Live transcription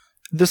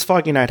This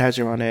foggy night has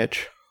you on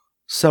edge.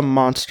 Some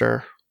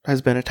monster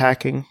has been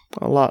attacking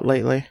a lot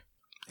lately.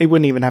 It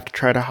wouldn't even have to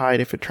try to hide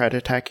if it tried to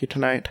attack you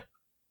tonight.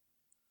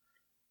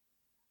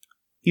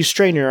 You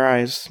strain your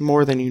eyes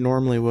more than you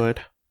normally would,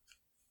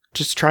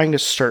 just trying to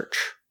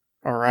search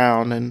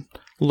around and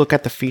look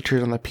at the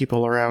features on the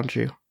people around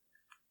you.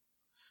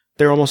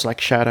 They're almost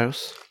like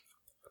shadows.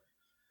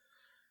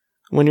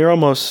 When you're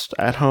almost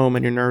at home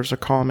and your nerves are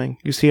calming,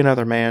 you see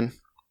another man.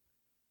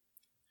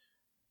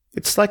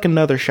 It's like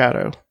another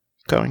shadow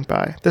going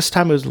by. This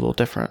time it was a little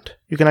different.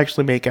 You can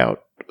actually make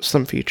out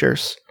some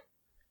features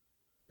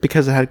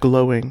because it had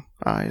glowing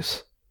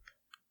eyes.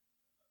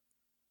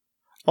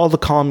 All the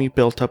calm you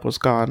built up was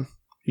gone.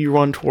 You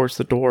run towards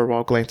the door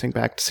while glancing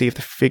back to see if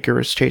the figure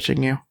is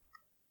chasing you.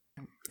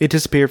 It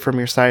disappeared from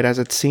your sight as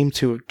it seemed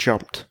to have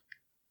jumped.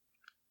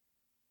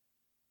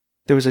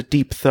 There was a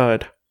deep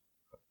thud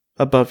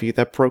above you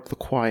that broke the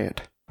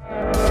quiet.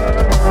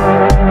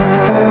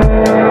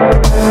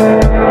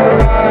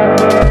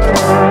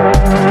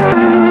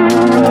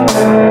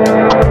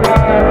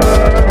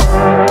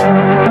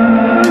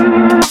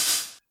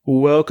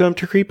 Welcome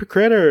to Creepy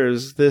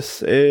Critters.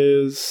 This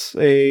is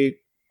a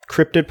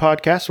cryptid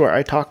podcast where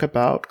I talk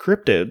about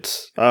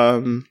cryptids.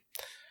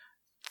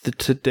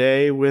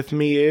 Today with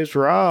me is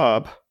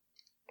Rob.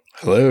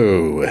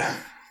 Hello.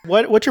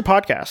 What's your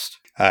podcast?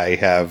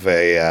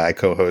 I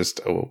co-host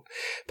a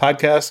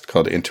podcast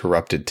called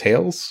Interrupted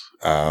Tales.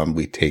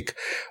 We take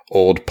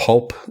old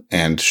pulp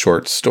and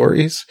short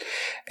stories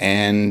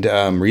and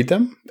read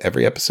them.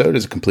 Every episode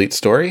is a complete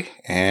story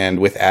and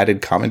with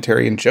added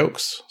commentary and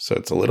jokes. So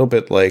it's a little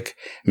bit like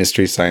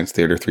Mystery Science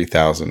Theater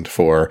 3000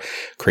 for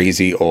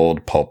crazy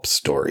old pulp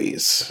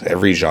stories,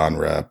 every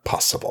genre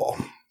possible.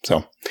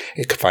 So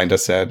you can find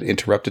us at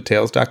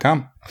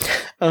interruptedtales.com.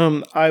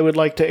 I would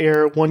like to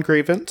air one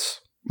grievance.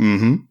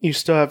 Mm-hmm. You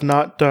still have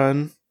not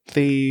done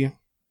the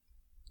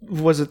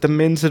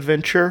Men's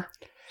Adventure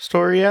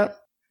story yet?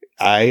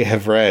 I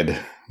have read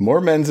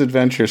more men's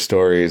adventure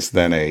stories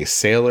than a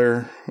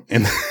sailor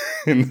in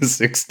the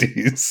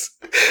 60s.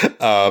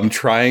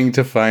 Trying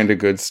to find a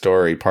good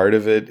story. Part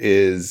of it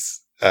is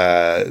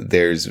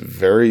they're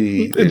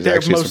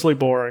mostly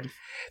boring.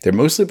 They're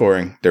mostly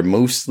boring. They're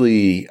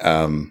mostly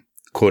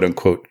quote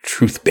unquote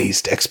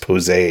truth-based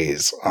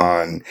exposés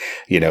on,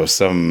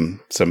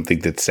 something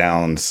that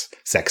sounds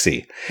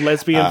sexy.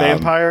 Lesbian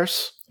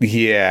vampires?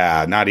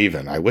 Yeah, not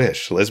even. I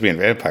wish. Lesbian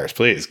vampires,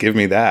 please give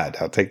me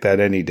that. I'll take that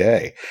any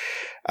day.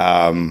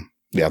 I'll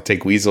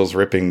take weasels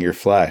ripping your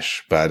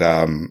flesh. But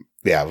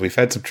I've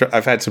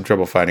had some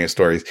trouble finding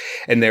stories,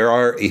 and there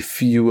are a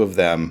few of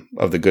them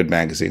of the good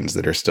magazines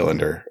that are still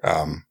under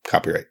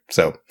copyright.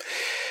 So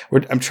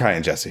I'm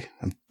trying, Jesse.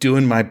 I'm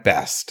doing my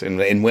best,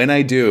 and when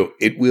I do,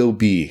 it will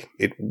be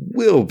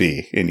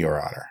in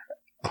your honor,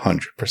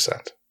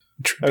 100%.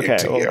 Okay,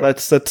 well,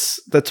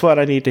 that's what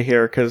I need to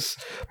hear.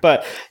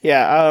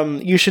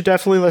 You should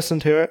definitely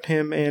listen to it.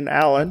 Him and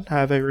Alan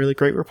have a really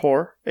great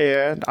rapport,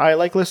 and I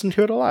like listening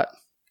to it a lot.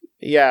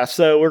 Yeah,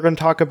 so we're going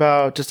to talk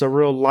about just a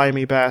real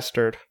limey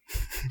bastard,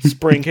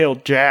 Spring Hill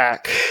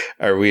Jack.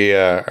 Are we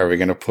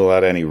going to pull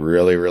out any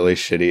really, really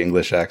shitty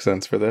English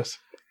accents for this?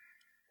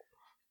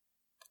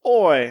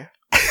 Oi.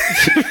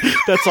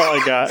 That's all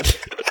I got.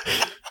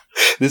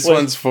 This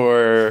one's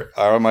for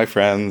all my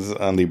friends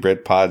on the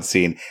Britpod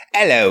scene.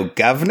 Hello,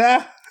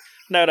 governor.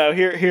 No,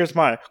 here's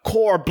mine.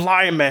 Core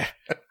blimey.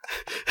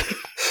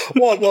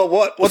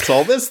 What's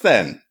all this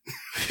then?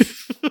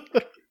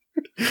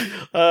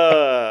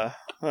 Okay.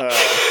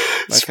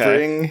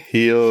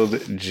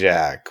 Spring-heeled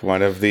Jack,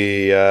 one of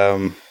the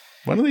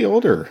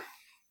older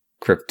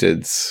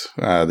cryptids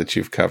that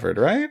you've covered,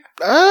 right?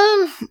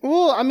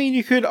 Well, I mean,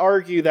 you could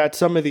argue that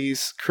some of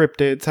these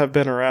cryptids have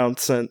been around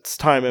since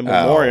time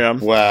immemorial.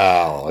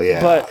 Well,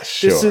 yeah, but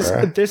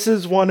sure. This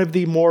is one of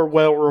the more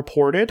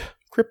well-reported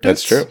cryptids.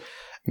 That's true.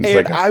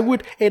 I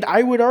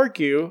would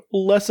argue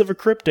less of a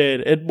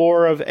cryptid and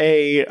more of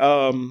a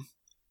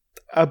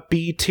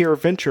B-tier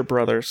Venture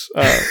Brothers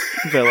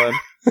villain.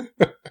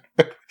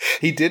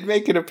 He did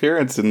make an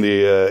appearance in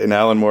the in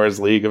Alan Moore's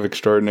League of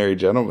Extraordinary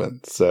Gentlemen.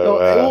 So,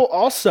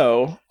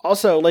 also,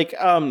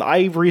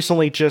 I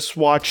recently just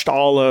watched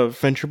all of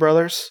Venture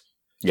Brothers.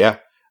 Yeah,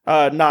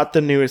 not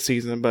the newest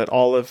season, but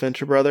all of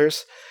Venture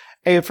Brothers.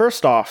 And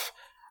first off,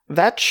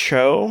 that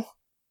show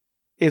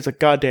is a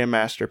goddamn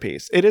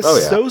masterpiece. It is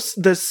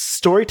the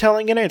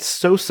storytelling in it's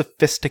so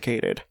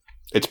sophisticated.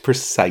 It's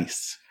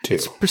precise too.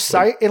 It's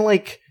precise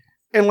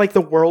and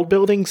the world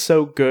building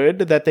so good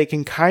that they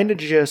can kind of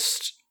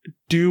just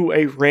do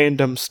a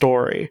random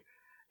story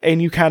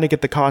and you kind of get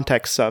the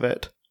context of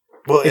it.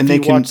 Well, and they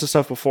watch the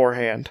stuff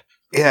beforehand.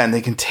 Yeah, and they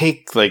can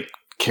take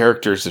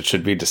characters that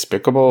should be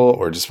despicable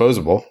or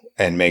disposable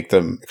and make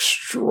them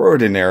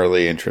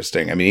extraordinarily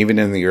interesting. I mean, even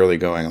in the early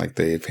going, like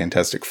the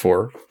Fantastic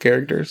Four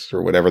characters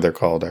or whatever they're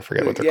called. I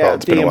forget what they're called.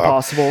 It's been a while.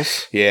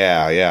 Impossibles.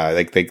 Yeah.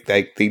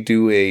 They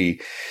do a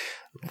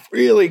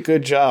really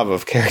good job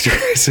of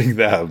characterizing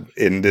them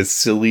in this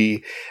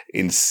silly,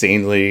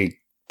 insanely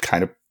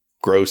kind of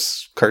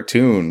gross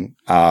cartoon.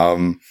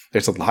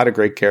 There's a lot of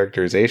great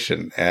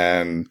characterization,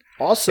 and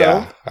also,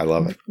 yeah, I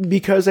love it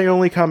because they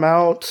only come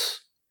out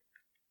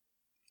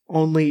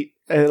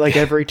like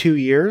every 2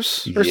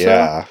 years or so.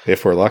 Yeah,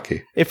 if we're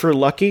lucky. If we're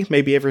lucky,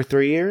 maybe every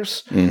 3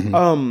 years.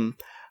 Mm-hmm.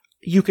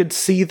 You could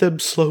see them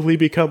slowly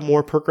become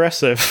more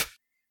progressive.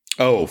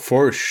 Oh,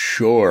 for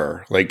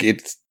sure. Like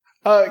it's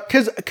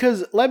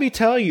because let me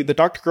tell you, the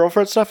Dr.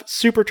 Girlfriend stuff,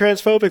 super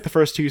transphobic the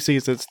first 2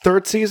 seasons.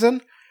 Third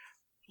season,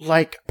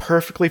 like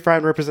perfectly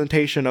fine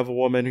representation of a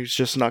woman who's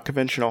just not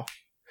conventional.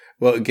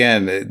 Well,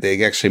 again,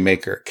 they actually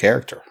make her a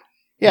character.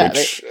 Yeah,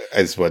 which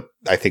is what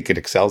I think it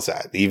excels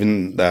at.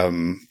 Even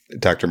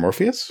Dr.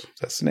 Morpheus,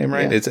 that's the name,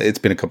 right? Yeah. It's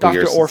been a couple of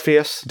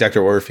years.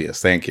 Dr.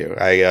 Orpheus, thank you.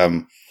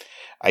 I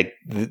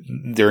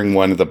during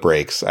one of the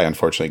breaks, I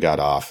unfortunately got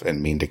off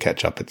and mean to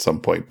catch up at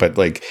some point. But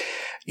like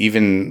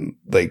even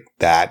like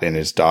that and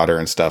his daughter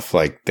and stuff,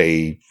 like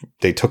they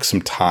took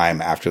some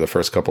time after the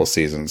first couple of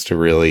seasons to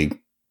really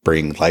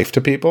bring life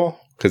to people.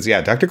 Because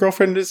yeah, Dr.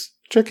 Girlfriend is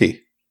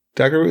tricky.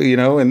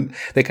 And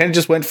they kind of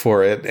just went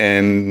for it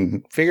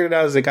and figured it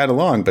out as they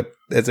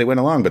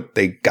went along, but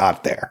they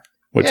got there,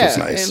 which is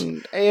nice.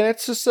 And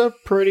it's just a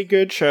pretty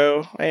good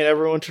show, and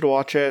everyone should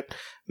watch it.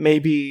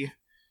 Maybe,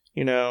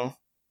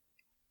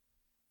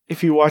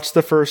 if you watch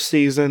the first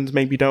seasons,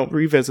 maybe don't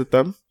revisit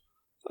them.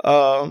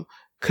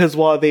 Because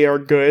while they are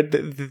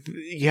good,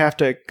 you have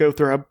to go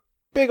through a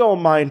big old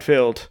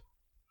minefield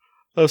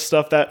of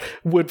stuff that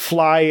would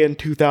fly in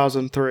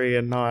 2003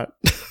 and not.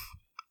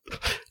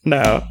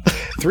 No.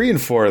 3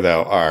 and 4,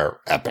 though, are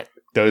epic.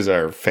 Those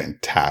are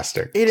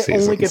fantastic. It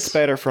only gets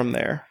better from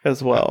there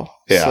as well.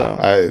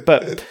 Yeah.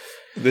 But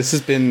this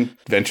has been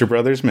Venture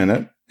Brothers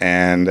Minute.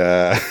 And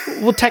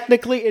well,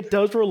 technically, it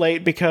does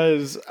relate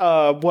because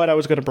what I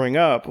was going to bring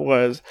up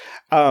was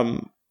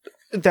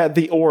that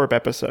the Orb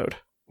episode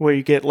where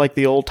you get like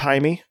the old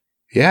timey.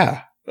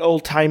 Yeah.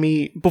 Old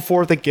timey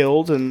before the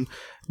guild and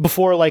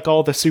before like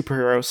all the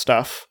superhero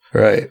stuff.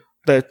 Right.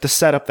 The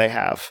setup they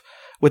have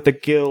with the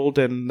guild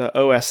and the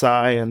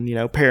OSI and,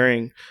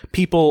 pairing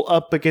people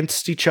up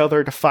against each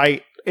other to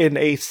fight in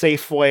a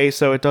safe way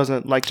so it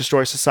doesn't like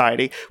destroy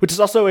society, which is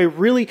also a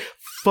really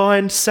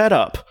fun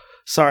setup.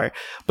 Sorry,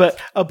 but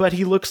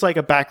he looks like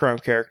a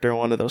background character in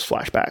one of those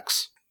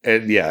flashbacks.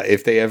 And yeah,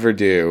 if they ever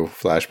do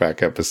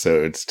flashback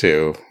episodes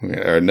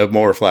or no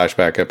more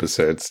flashback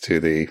episodes to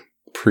the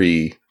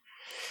pre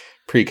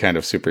kind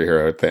of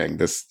superhero thing,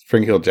 this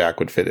Spring-Heeled Jack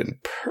would fit in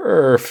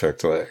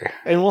perfectly.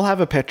 And we'll have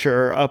a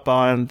picture up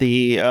on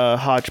the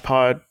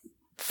Hodgepod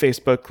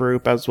Facebook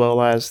group as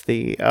well as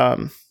the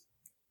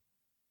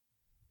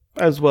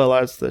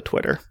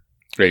Twitter.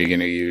 Are you going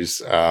to use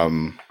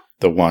the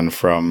one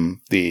from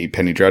the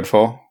Penny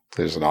Dreadful?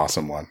 There's an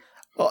awesome one.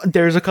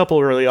 There's a couple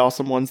of really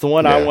awesome ones. The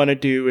one I want to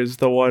do is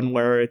the one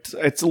where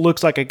it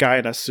looks like a guy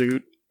in a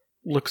suit.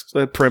 Looks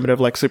primitive,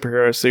 like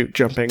superhero suit,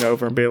 jumping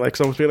over and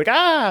someone's being like,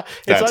 it's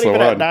that's not even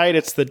at night,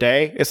 it's the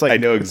day. It's like, I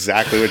know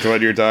exactly which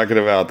one you're talking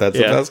about. That's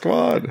the best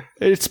one.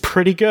 It's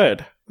pretty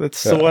good.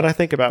 That's the one I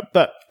think about.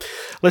 But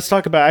let's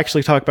talk about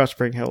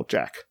Spring-Heeled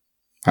Jack.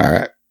 All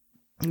right.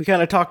 We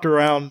kind of talked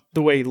around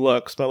the way he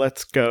looks, but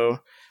let's go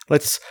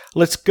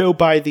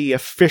by the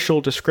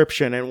official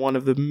description in one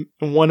of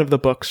the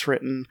books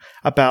written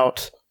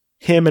about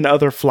him and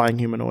other flying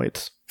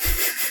humanoids.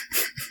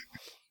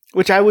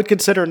 Which I would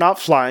consider not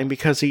flying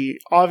because he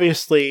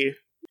obviously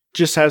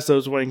just has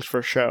those wings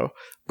for show.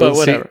 But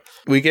whatever.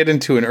 We get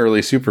into an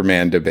early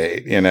Superman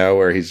debate,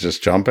 where he's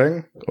just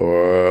jumping,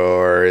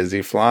 or is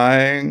he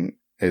flying?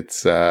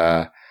 It's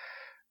tricky.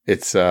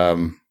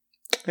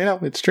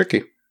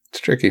 It's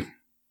tricky.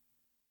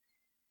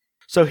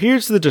 So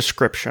here's the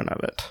description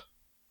of it.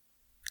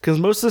 Because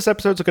most of this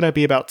episode is going to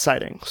be about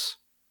sightings.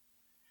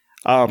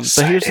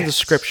 So here's the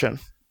description.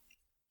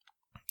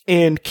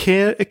 In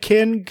Ken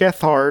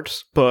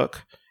Gethard's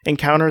book,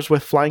 Encounters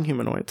with Flying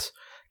Humanoids,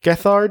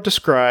 Gethard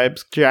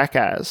describes Jack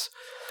as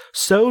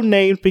so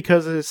named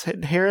because of his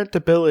inherent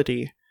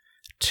ability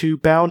to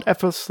bound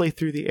effortlessly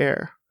through the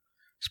air.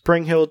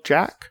 Spring-Heeled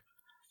Jack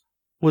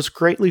was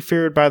greatly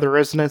feared by the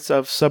residents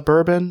of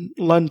suburban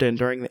London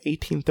during the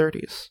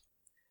 1830s.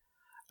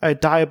 A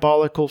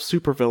diabolical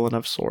supervillain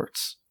of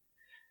sorts.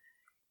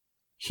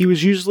 He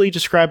was usually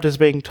described as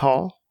being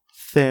tall,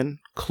 thin,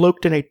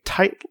 cloaked in a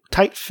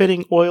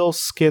tight-fitting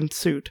oil-skin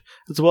suit,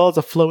 as well as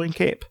a flowing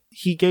cape.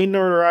 He gained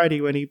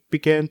notoriety when he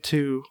began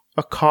to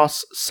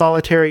accost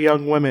solitary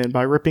young women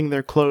by ripping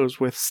their clothes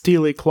with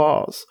steely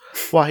claws,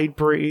 while he'd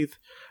breathe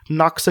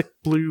noxic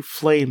blue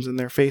flames in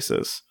their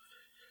faces.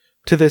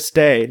 To this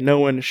day, no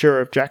one is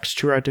sure of Jack's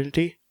true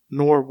identity,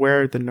 nor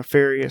where the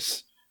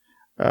nefarious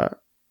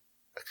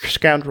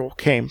scoundrel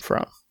came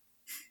from.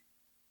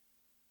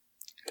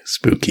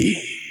 Spooky.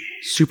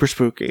 Super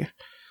spooky.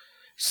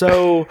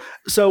 So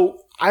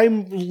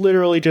I'm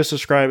literally just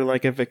describing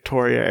like a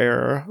Victoria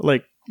era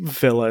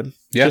villain.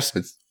 Yes,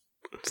 it's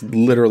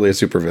literally a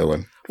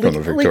supervillain from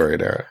the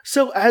Victorian era.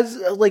 So as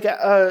in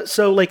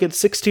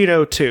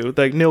 1602,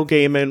 like Neil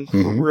Gaiman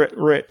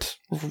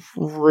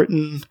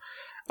written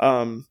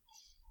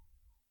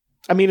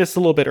I mean, it's a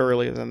little bit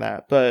earlier than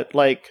that, but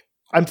like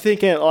I'm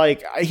thinking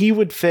like he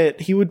would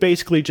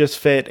basically just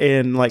fit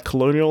in like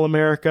colonial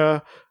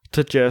America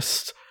to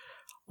just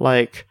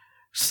like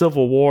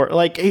Civil War.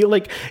 Like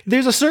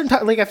there's a certain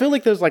time, like I feel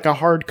like there's like a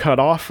hard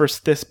cutoff for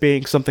this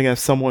being something that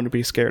someone would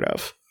be scared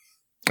of.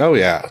 Oh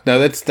yeah,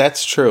 no,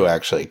 that's true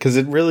actually, because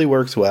it really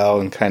works well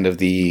in kind of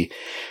the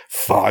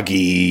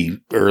foggy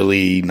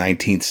early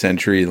 19th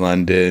century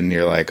London.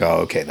 You're like, oh,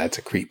 okay, that's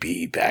a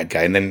creepy bad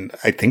guy, and then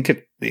I think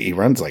he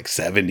runs like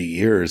 70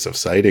 years of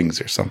sightings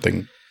or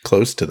something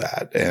close to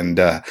that, and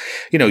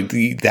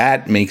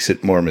that makes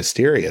it more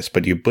mysterious.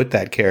 But you put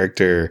that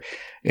character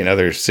in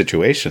other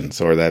situations,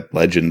 or that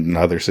legend in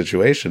other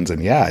situations,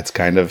 and yeah, it's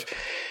kind of.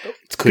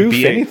 Could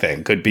goofy. Be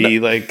anything. Could be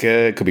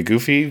could be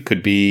goofy.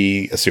 Could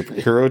be a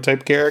superhero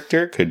type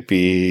character. Could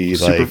be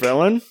like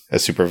supervillain. A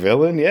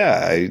supervillain.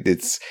 Yeah,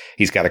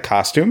 he's got a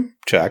costume.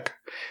 Check.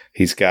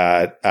 He's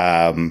got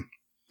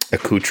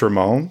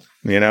accoutrement.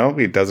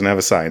 He doesn't have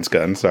a science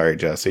gun. Sorry,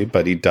 Jesse,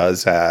 but he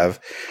does have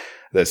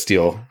the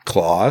steel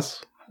claws.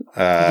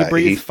 He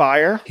breathes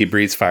fire. He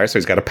breathes fire, so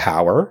he's got a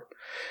power.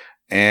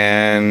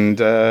 And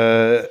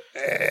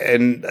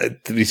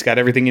he's got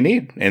everything you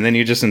need. And then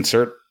you just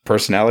insert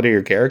personality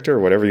or character or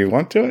whatever you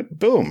want to it.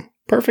 Boom.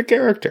 Perfect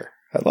character.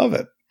 I love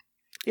it.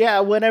 Yeah,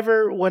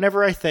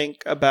 whenever I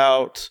think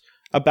about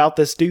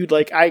this dude,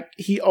 like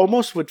he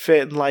almost would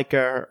fit in like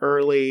a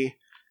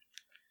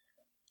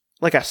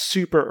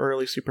super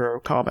early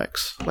superhero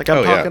comics. Like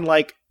I'm talking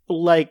like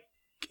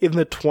in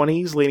the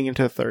 20s leading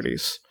into the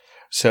 30s.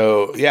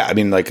 So, yeah, I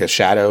mean like a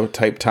Shadow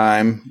type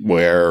time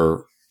where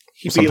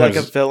he'd be like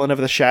a villain of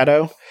the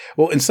Shadow.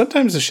 Well, and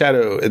sometimes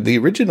the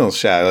original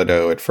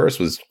Shadow at first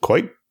was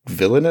quite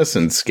villainous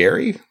and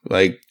scary.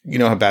 Like,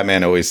 how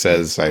Batman always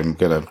says, I'm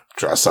going to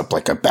dress up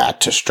like a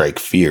bat to strike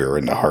fear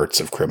in the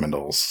hearts of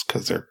criminals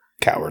because they're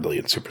cowardly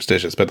and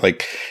superstitious. But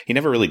like, he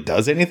never really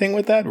does anything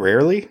with that,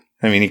 rarely.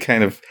 I mean, he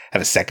kind of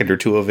had a second or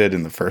two of it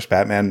in the first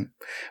Batman.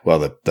 Well,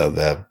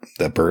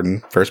 the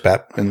Burton first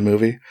Batman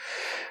movie.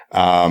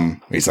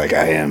 He's like,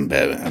 I'm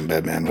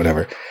Batman,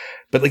 whatever.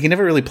 But like he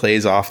never really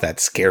plays off that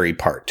scary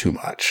part too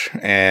much.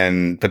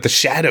 But the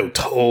Shadow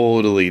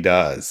totally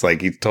does.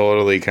 Like he's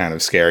totally kind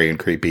of scary and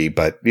creepy,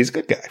 but he's a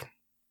good guy.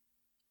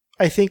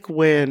 I think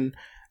when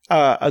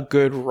a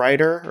good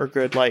writer or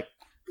good like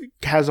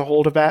has a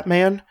hold of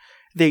Batman,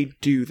 they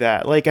do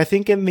that. Like I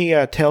think in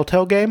the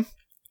Telltale game,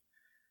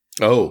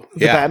 the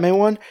Batman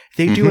one,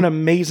 they do an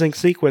amazing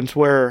sequence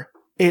where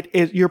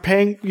you're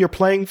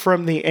playing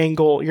from the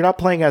angle. You're not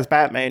playing as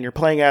Batman. You're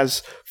playing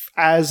as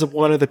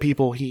one of the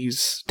people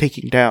he's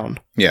taking down.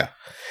 Yeah.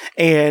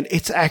 And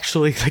it's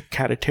actually like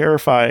kind of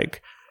terrifying.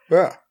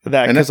 Yeah.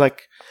 That because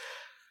like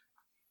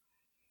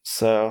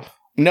so.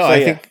 No,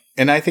 I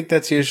think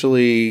that's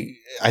usually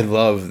I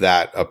love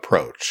that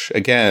approach.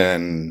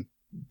 Again,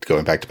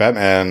 going back to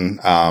Batman,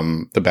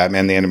 the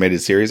Batman the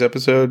Animated Series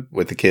episode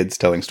with the kids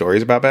telling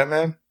stories about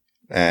Batman.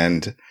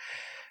 And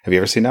have you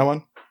ever seen that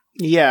one?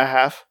 Yeah, I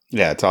have.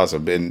 Yeah, it's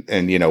awesome. And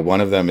one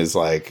of them is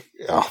like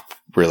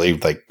really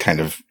like kind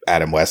of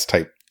Adam West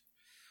type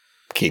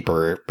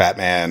caper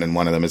Batman, and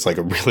one of them is like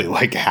a really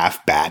like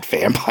half bat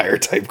vampire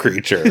type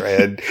creature.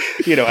 And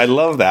I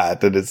love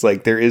that it's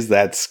like there is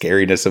that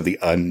scariness of the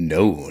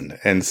unknown.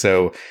 And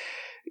so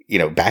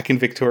back in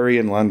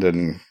Victorian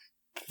London,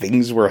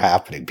 things were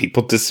happening.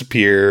 People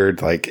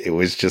disappeared. Like it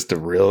was just a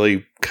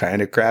really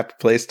kind of crappy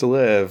place to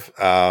live.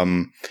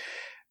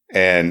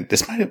 And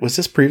was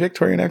this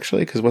pre-Victorian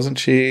actually? Because wasn't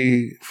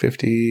she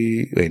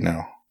 50? Wait,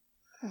 no.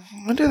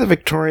 When did the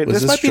Victorian?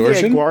 This might Georgian?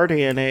 Be the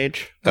Edwardian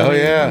age. Oh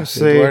yeah,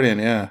 Edwardian.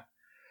 Yeah,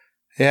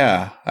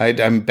 yeah.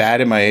 I'm bad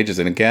at my ages,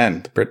 and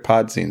again, the Brit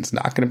Pod scene's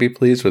not going to be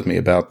pleased with me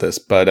about this.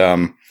 But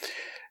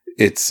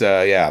it's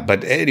yeah.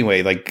 But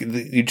anyway, like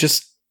you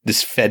just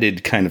this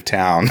fetid kind of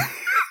town.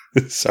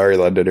 Sorry,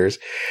 Londoners.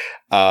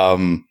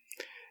 And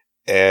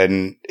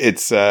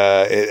it's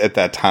at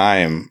that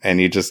time, and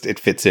it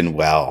fits in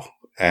well.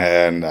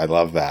 And I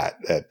love that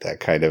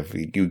kind of,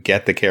 you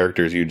get the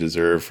characters you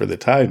deserve for the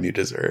time you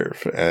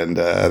deserve. And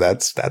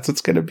that's what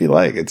it's going to be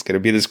like. It's going to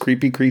be this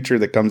creepy creature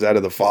that comes out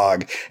of the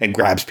fog and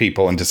grabs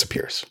people and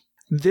disappears.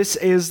 This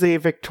is the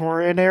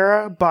Victorian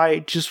era by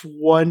just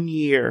 1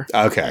 year.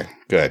 Okay,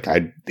 good.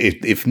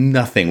 If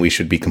nothing, we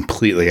should be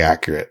completely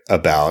accurate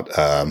about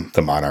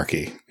the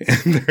monarchy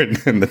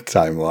in the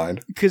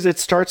timeline. Because it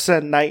starts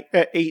at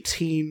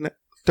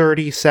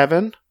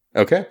 1837.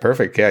 Okay,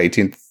 perfect. Yeah,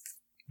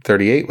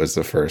 1838 was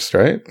the first,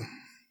 right?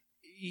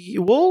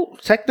 Well,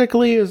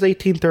 technically it was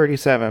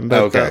 1837.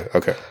 But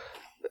okay.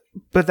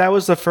 But that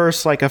was the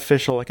first like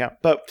official account.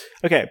 But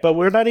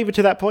we're not even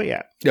to that point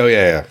yet. Oh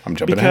yeah. I'm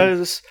jumping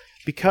ahead.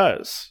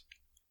 Because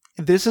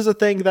this is a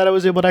thing that I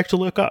was able to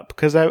actually look up,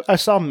 because I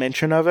saw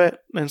mention of it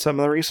in some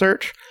of the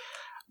research.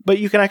 But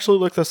you can actually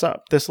look this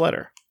up, this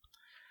letter.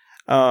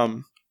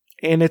 And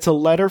it's a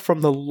letter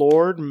from the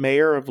Lord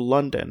Mayor of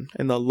London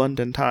in the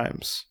London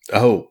Times.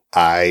 Oh,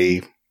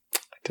 I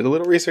did a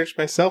little research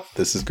myself.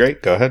 This is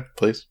great. Go ahead,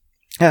 please.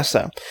 Yeah,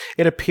 so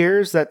it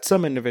appears that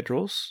some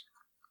individuals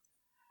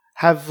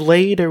have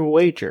laid a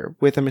wager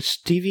with a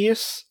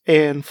mischievous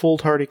and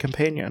foolhardy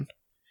companion.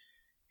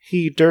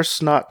 He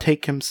durst not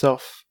take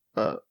himself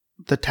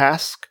the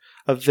task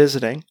of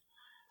visiting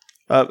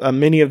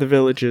many of the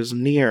villages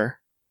near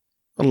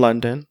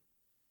London.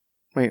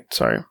 Wait,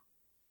 sorry.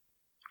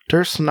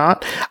 Durst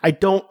not? I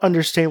don't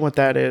understand what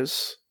that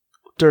is.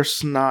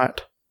 Durst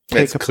not.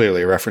 It's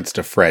clearly a reference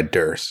to Fred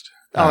Durst.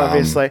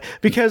 Obviously,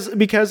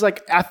 because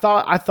like I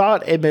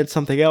thought it meant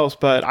something else,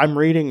 but I'm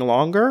reading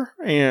longer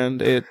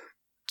and it's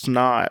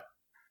not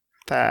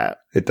that.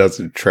 It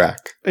doesn't track.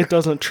 It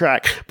doesn't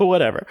track, but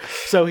whatever.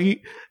 So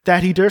he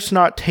durst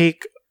not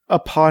take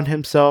upon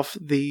himself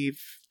the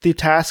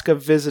task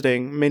of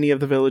visiting many of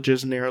the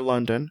villages near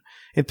London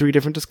in 3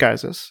 different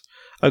disguises: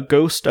 a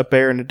ghost, a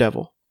bear, and a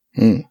devil.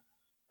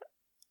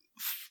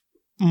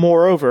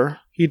 Moreover,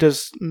 he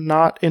does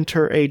not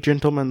enter a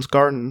gentleman's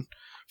garden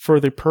for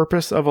the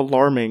purpose of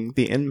alarming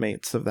the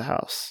inmates of the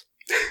house.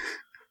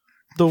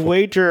 The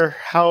wager,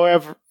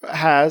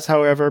 has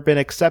been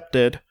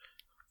accepted,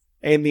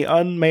 and the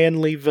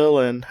unmanly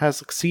villain has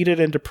succeeded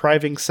in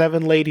depriving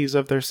 7 ladies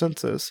of their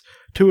senses,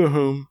 2 of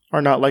whom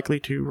are not likely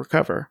to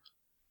recover,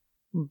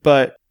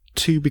 but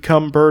to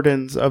become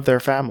burdens of their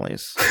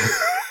families.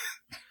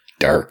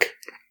 Dark.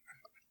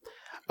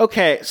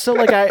 Okay, so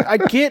like I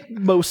get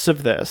most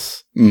of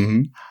this.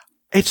 Mm-hmm.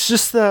 It's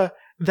just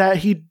that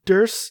he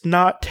durst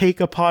not take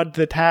upon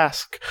the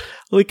task.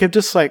 Like, I'm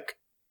just like,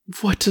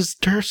 what does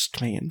durst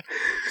mean?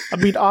 I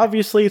mean,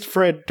 obviously it's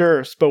Fred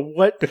Durst, but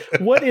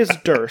what is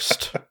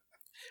durst?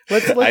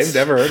 I've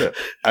never heard it.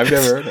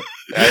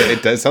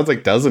 It sounds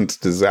like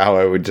doesn't is how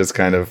I would just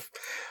kind of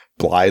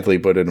blithely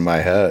put it in my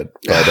head.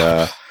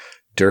 But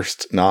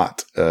durst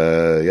not.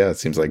 It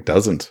seems like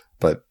doesn't.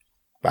 But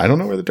I don't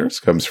know where the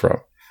durst comes from.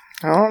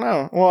 I don't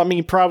know. Well, I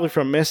mean, probably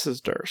from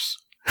Mrs. Durst.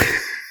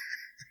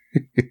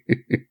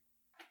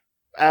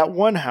 At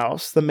one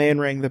house, the man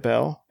rang the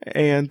bell,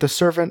 and the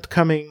servant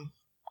coming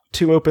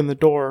to open the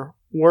door,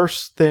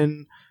 worse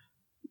than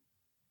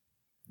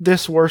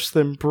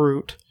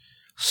brute,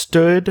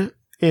 stood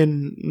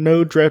in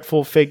no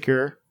dreadful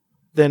figure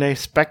than a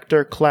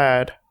spectre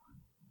clad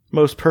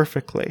most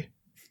perfectly.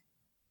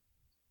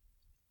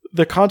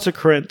 The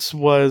consequence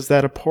was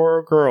that a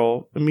poor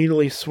girl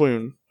immediately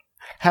swooned,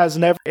 has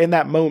never in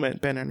that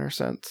moment been in her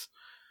sense.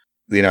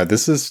 You know,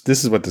 this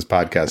is what this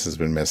podcast has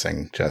been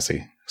missing,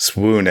 Jesse.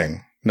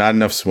 Swooning. Not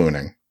enough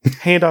swooning.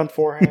 Hand on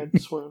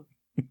forehead, swoon.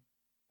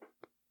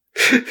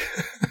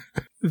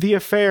 The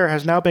affair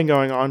has now been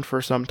going on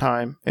for some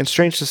time, and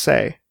strange to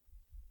say,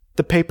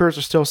 the papers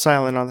are still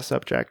silent on the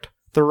subject.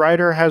 The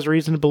writer has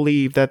reason to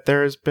believe that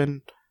there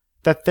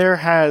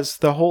has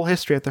the whole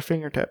history at their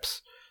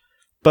fingertips.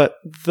 But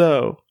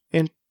though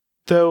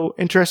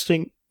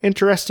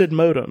interested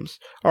motives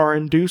are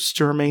induced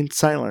to remain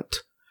silent.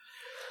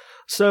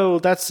 So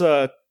that's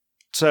I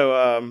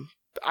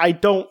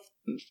don't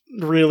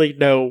really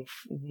know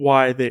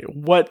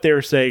what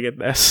they're saying in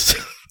this.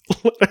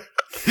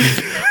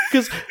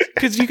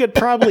 Because you could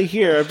probably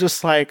hear, I'm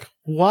just like,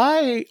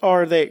 why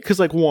are they? Because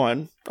like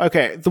the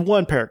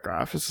one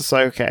paragraph is just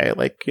like, okay,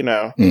 like, you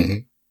know,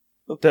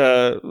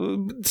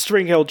 the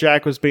String Hill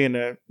Jack was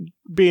being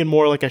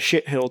more like a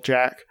Shit Hill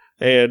Jack,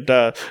 and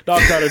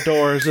knocked on a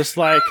door is just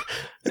like,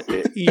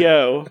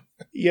 yo,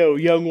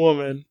 young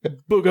woman,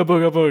 booga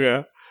booga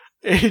booga,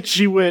 and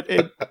she went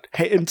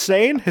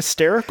insane,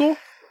 hysterical.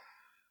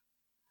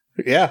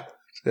 Yeah,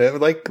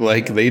 like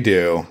they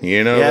do,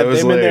 you know. Yeah,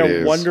 those them and ladies.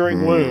 Their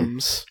wandering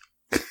wombs.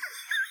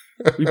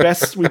 We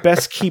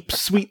best keep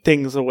sweet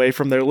things away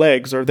from their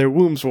legs, or their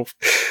wombs will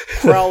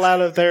crawl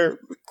out of their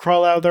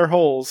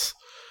holes.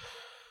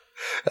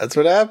 That's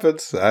what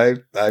happens.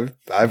 I've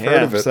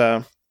heard of it.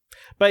 So,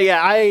 but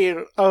yeah,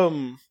 I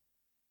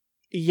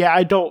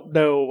don't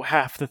know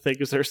half the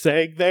things they're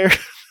saying there.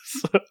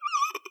 So.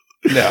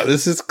 No,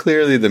 this is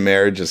clearly the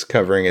mayor just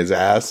covering his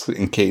ass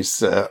in case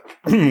there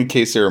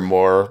are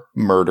more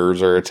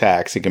murders or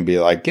attacks. He can be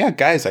like, yeah,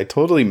 guys, I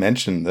totally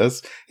mentioned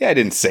this. Yeah, I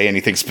didn't say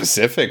anything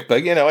specific,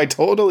 but, you know, I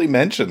totally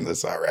mentioned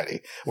this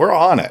already. We're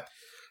on it.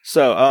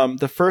 So,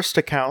 the first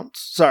account.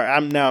 Sorry,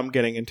 I'm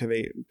getting into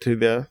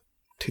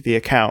the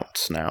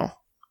accounts now.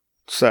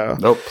 So,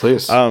 nope,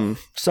 please.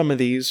 Some of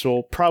these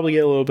will probably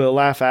get a little bit of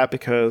laugh at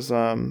because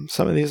some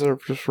of these are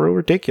just real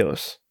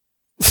ridiculous.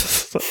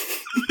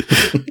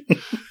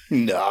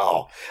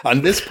 No.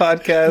 On this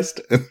podcast,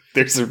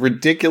 there's a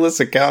ridiculous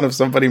account of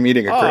somebody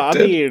meeting a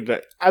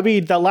cryptid. I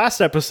mean, the last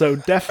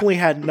episode definitely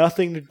had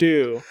nothing to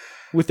do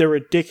with the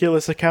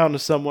ridiculous account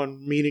of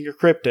someone meeting a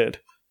cryptid.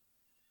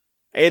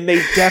 And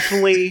they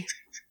definitely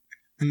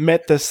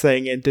met this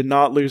thing and did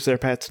not lose their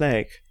pet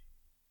snake.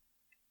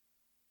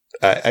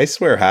 I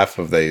swear half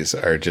of these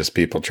are just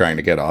people trying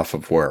to get off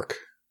of work.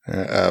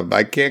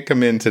 I can't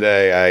come in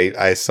today.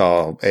 I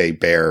saw a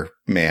bear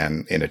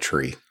man in a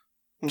tree.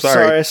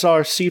 Sorry, I saw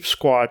a sheep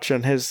squatch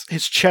and his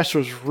chest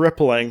was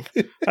rippling.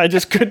 I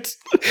just couldn't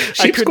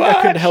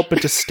help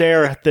but to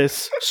stare at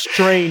this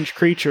strange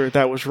creature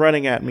that was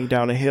running at me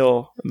down a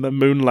hill in the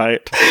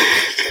moonlight,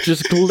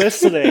 just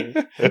glistening.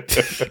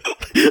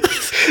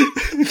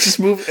 Just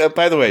move.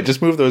 By the way,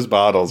 just move those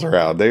bottles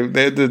around.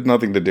 They did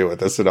nothing to do with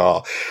this at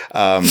all.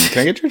 Can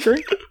I get your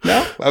drink?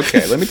 No.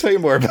 Okay. Let me tell you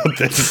more about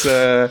this.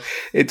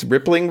 It's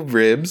rippling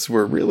ribs.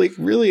 Were really,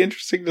 really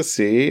interesting to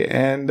see.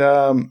 And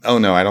oh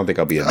no, I don't think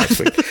I'll be in next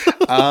week.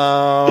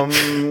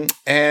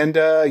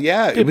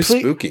 It was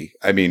spooky.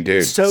 I mean,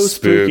 dude, so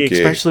spooky,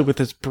 especially with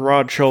his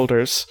broad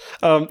shoulders.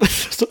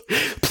 Please.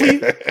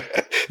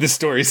 The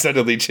story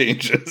suddenly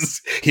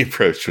changes. He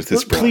approached with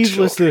his broad Please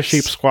shoulders. listen to the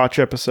Sheep Squatch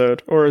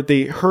episode, or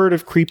the Herd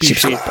of Creepy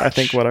Sheep, I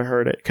think what I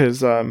heard it. Because,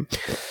 the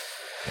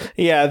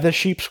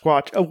Sheep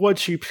Squatch, one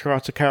Sheep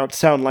Squatch account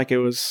sound like it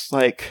was,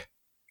 like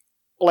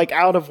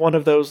out of one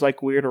of those,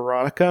 like, weird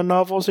erotica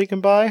novels you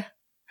can buy.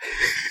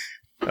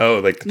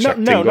 Oh, like the Chuck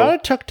Tingle? No, not a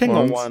Chuck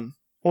Tingle one.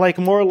 Like,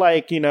 more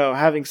like,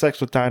 having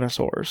sex with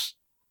dinosaurs.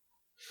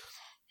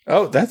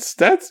 Oh, that's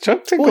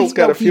Chuck Tingle's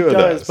got a few of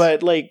those.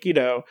 But, like,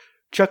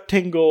 Chuck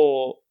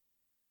Tingle,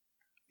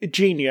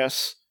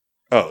 genius.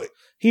 Oh,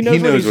 he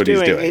knows what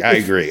he's doing. I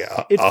agree.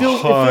 It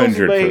feels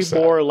way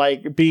more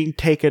like being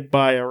taken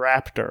by a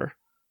raptor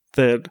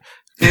than,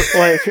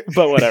 like,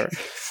 but whatever.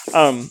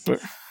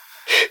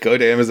 Go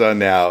to Amazon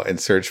now and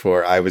search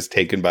for "I was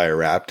taken by a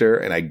raptor,"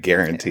 and I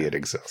guarantee it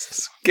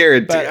exists.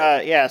 Guarantee.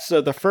 But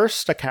so the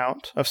first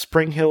account of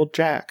Spring-Heeled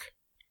Jack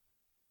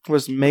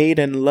was made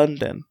in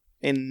London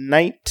in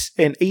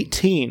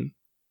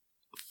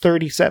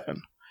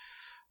 1837.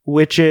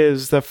 Which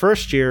is the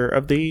first year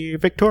of the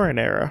Victorian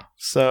era.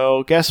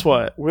 So guess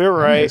what? We're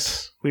right.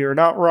 Nice. We were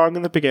not wrong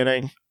in the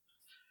beginning.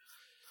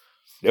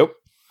 Nope.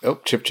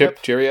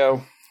 Chip,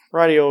 cheerio.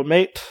 Righty, old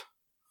mate.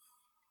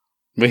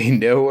 We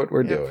know what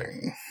we're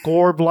doing.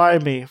 Gore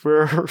blimey.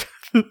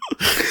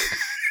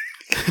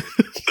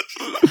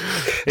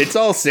 It's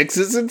all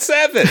 6s and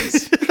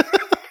 7s.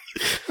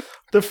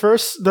 The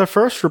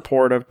first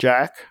report of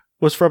Jack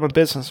was from a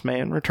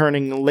businessman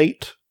returning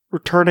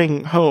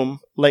home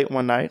late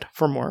one night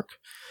from work,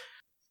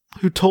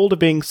 who told of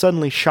being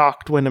suddenly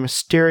shocked when a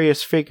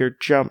mysterious figure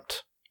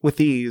jumped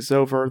with ease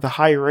over the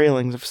high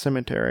railings of a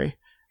cemetery,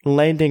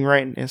 landing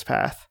right in his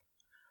path.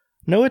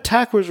 No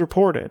attack was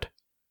reported,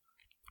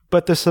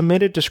 but the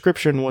submitted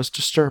description was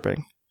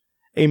disturbing.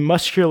 A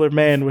muscular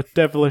man with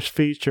devilish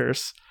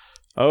features.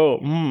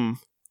 Oh,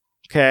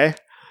 okay.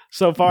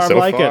 So far, I'm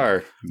liking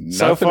it.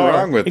 Nothing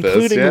wrong with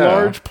including this, yeah.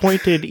 large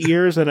pointed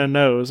ears and a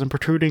nose and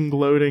protruding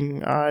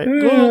gloating eyes.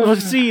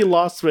 Let's see,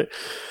 lost it.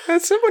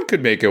 Someone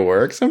could make it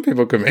work. Some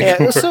people could make it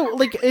work. So,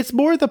 like, it's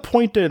more the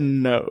pointed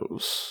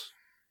nose.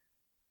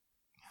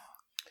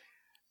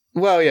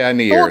 Well, yeah, and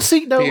the ears.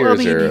 He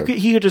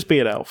could just be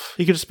an elf.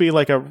 He could just be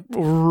like a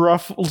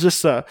rough,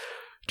 just a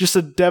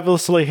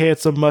devilishly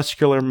handsome,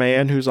 muscular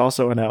man who's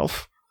also an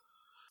elf.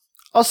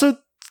 Also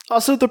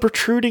the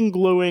protruding,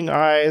 glowing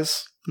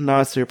eyes.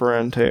 Not super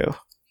into.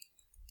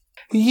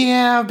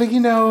 Yeah, but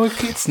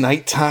it's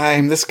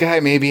nighttime. This guy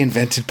maybe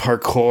invented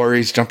parkour.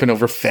 He's jumping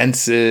over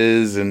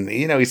fences, and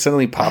he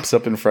suddenly pops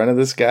up in front of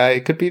this guy.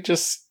 It could be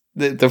just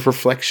the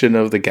reflection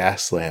of the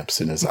gas lamps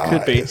in his eyes.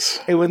 Could be.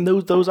 Hey, when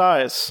those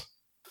eyes.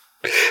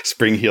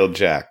 Spring-Heeled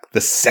Jack,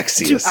 the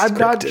sexiest. Dude, I'm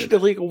not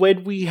like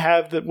when we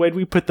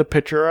put the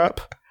picture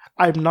up.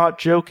 I'm not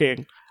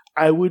joking.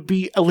 I would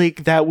be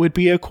like that. Would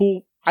be a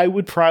cool. I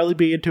would probably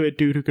be into a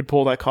dude who could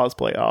pull that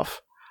cosplay off.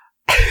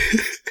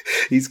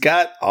 He's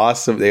got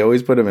awesome. They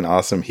always put him in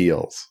awesome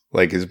heels.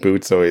 Like his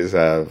boots always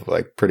have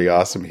like pretty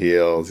awesome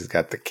heels. He's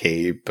got the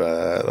cape.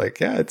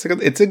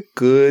 It's a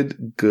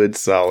good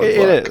solid.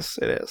 It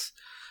is.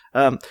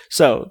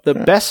 So the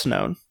best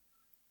known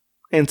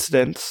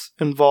instances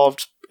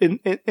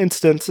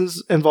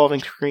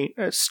involving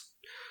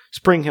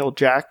Spring-Heeled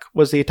Jack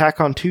was the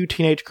attack on two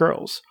teenage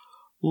girls,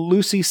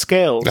 Lucy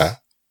Scales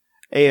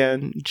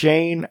and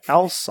Jane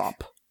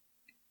Alsop.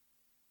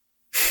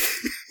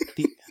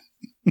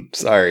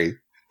 Sorry,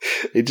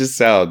 it just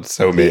sounds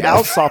so made up. The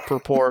Alsop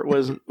report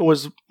was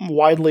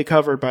widely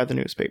covered by the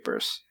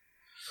newspapers.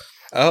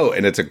 Oh,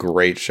 and it's a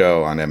great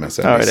show on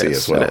MSNBC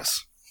as well. It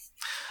is.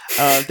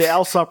 The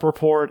Alsop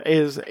report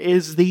is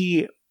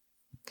the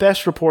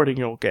best reporting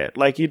you'll get.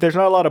 Like, there's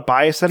not a lot of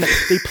bias in it.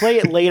 They play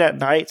it late at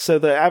night, so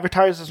the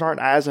advertisers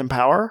aren't as in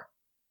power.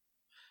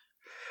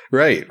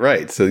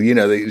 Right. So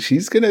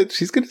she's gonna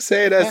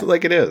say it as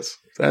like it is.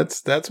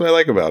 That's what I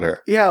like about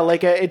her. Yeah,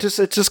 like it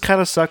just kind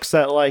of sucks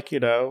that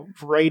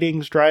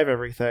ratings drive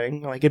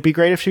everything. Like, it'd be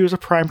great if she was a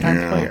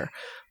primetime player,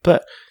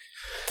 but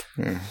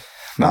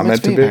not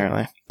meant to be.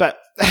 Apparently. But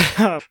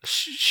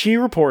she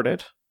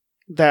reported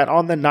that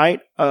on the night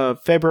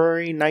of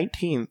February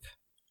 19th,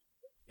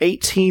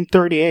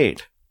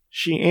 1838,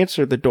 she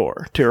answered the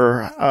door to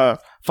her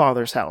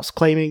father's house,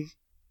 claiming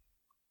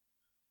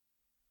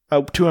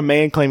to a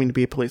man claiming to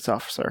be a police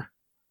officer.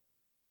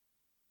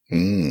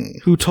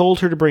 Who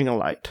told her to bring a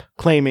light,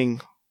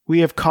 claiming, "We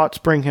have caught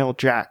Spring-Heeled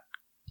Jack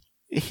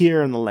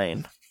here in the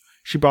lane."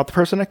 She brought the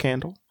person a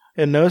candle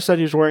and noticed that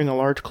he was wearing a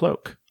large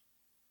cloak.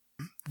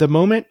 The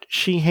moment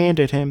she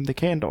handed him the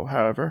candle,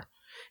 however,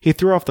 he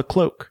threw off the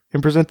cloak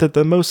and presented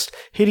the most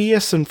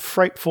hideous and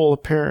frightful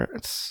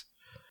appearance.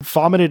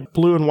 Vomited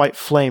blue and white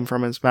flame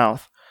from his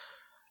mouth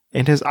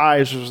and his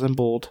eyes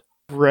resembled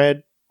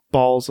red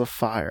balls of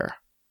fire.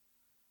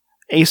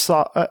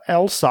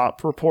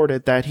 Aesop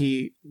reported that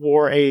he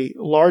wore a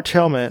large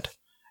helmet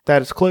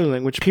that is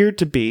clothing, which appeared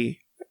to be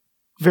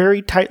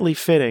very tightly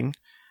fitting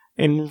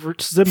and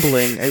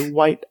resembling a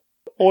white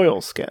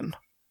oilskin.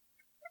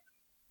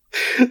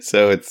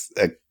 So it's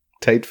a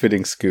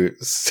tight-fitting suit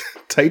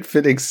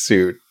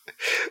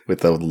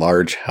with a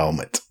large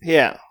helmet.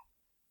 Yeah.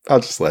 I'll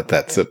just let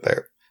that sit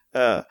there.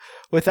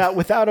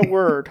 Without a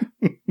word,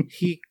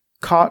 he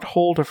caught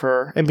hold of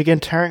her and began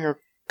tearing her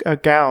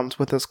gowns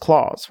with his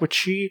claws, which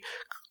she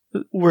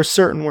were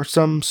certain were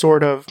some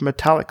sort of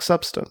metallic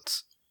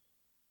substance.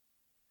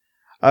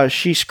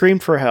 She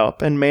screamed for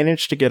help and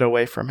managed to get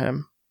away from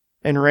him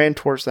and ran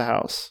towards the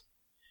house.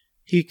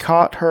 He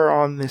caught her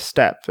on the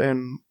step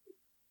and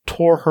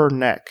tore her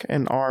neck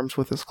and arms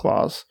with his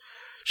claws.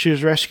 She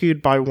was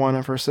rescued by one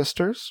of her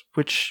sisters,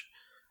 which,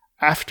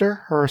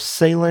 after her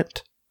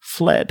assailant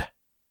fled.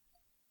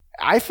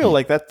 I feel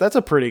like that's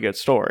a pretty good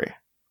story.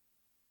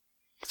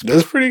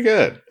 That's pretty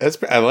good.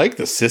 I like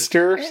the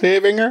sister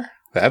saving her.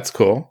 That's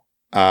cool.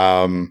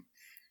 But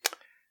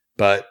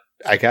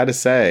I gotta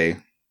say,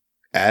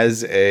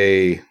 as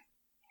a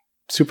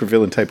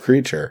supervillain type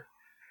creature,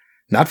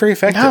 not very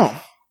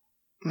effective.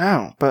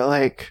 No, but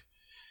like,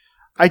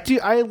 I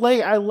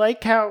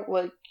like how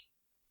like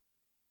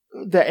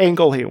the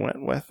angle he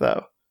went with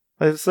though.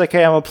 It's like,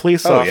 hey, I'm a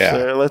police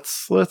officer. Yeah.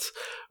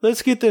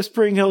 Let's get this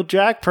Spring Hill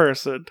Jack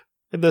person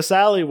in this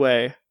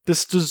alleyway,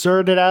 this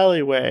deserted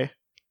alleyway,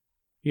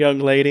 young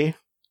lady.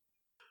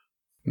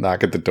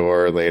 Knock at the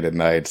door late at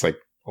night. It's like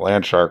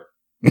land shark,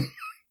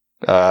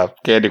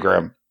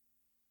 Candygram,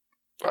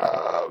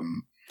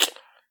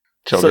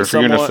 children for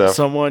UNICEF.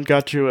 Someone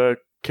got you a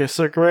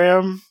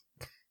kissogram.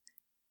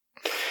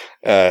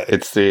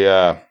 It's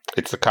the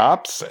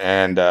cops,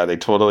 and I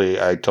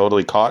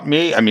totally caught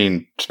me. I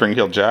mean, Spring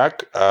Hill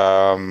Jack.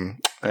 And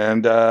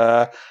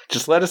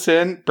just let us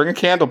in. Bring a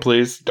candle,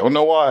 please. Don't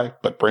know why,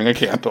 but bring a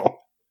candle.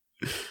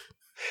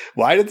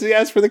 Why did he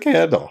ask for the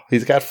candle?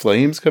 He's got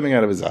flames coming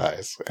out of his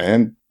eyes,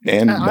 and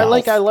I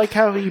like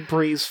how he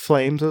breathes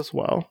flames as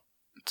well.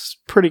 It's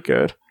pretty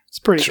good. It's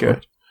pretty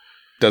good.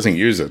 Doesn't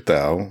use it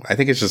though. I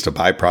think it's just a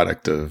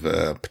byproduct of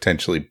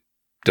potentially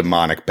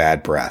demonic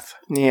bad breath.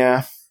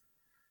 Yeah.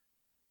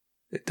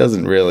 It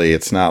doesn't really.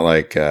 It's not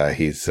like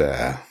he's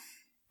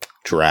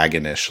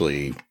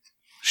dragonishly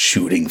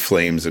shooting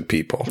flames at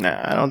people.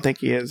 Nah, I don't think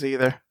he is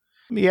either.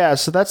 Yeah,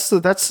 so that's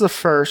the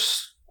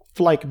first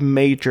like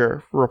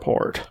major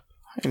report.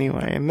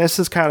 Anyway, and this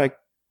has kind of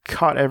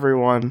caught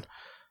everyone.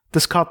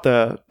 This caught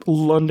the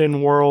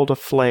London world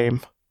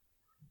aflame.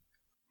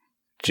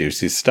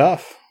 Juicy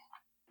stuff.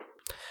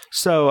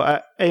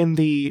 So, in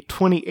the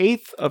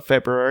 28th of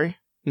February,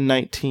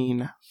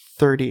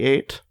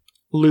 1938,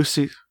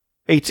 Lucy...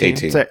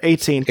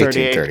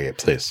 1838,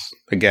 please.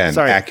 Again,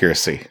 sorry.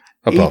 Accuracy.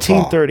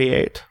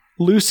 1838.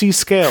 Lucy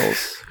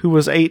Scales, who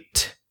was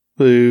 8.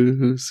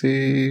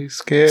 Lucy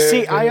Scales.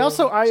 See, I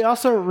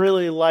also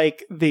really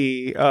like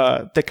the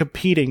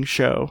competing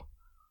show,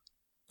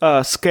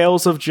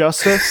 Scales of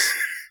Justice.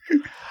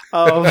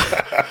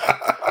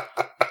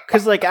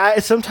 Because like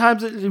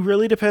sometimes it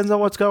really depends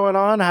on what's going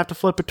on. I have to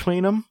flip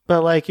between them.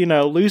 But like, you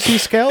know, Lucy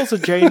Scales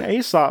and Jane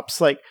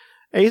Aesop's like.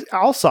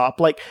 Alsop,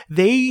 like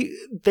they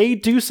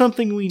do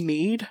something we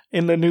need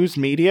in the news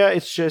media.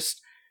 It's just,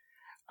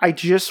 I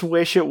just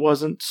wish it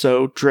wasn't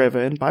so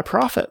driven by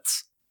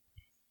profits.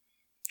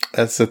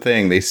 That's the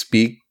thing. They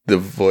speak for the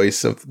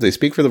voice of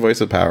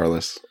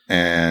powerless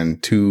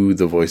and to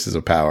the voices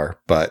of power,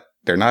 but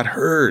they're not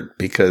heard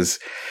because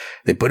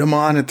they put them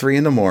on at 3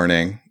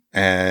 a.m.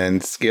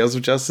 and Scales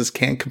of Justice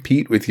can't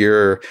compete with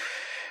your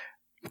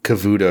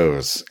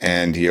Cavutos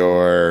and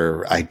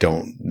your I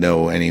don't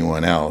know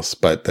anyone else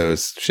but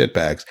those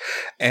shitbags,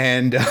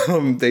 and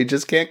they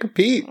just can't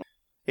compete.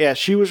 Yeah,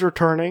 she was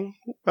returning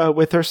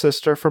with her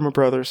sister from her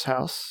brother's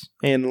house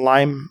in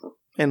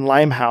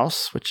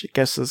Limehouse, which I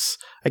guess is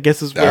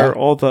where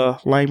all the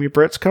limey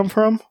Brits come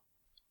from.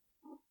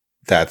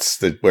 That's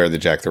where the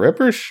Jack the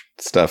Ripper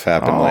stuff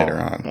happened later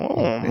on.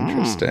 Oh,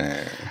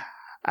 interesting.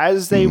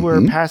 As they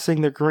were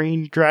passing the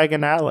Green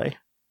Dragon Alley.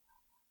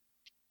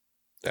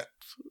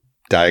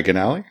 Diagon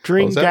Alley?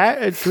 Green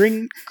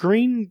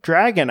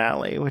Dragon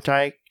Alley, which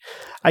I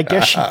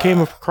guess she came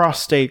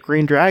across a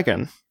green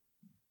dragon.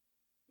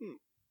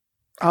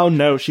 Oh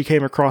no, she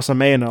came across a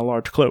man in a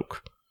large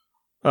cloak,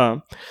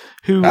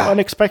 who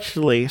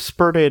unexpectedly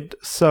spurted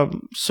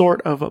some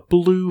sort of a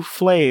blue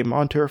flame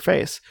onto her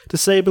face,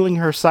 disabling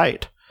her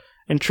sight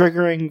and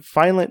triggering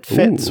violent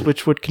fits,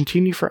 which would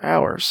continue for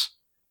hours.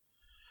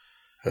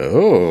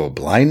 Oh,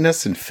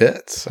 blindness and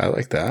fits. I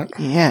like that.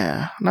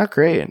 Yeah, not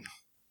great.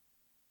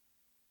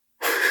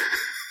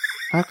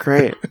 Not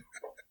great.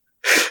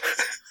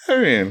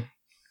 I mean,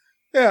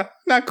 yeah,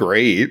 not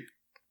great.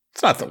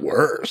 It's not the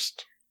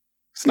worst.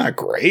 It's not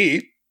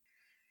great.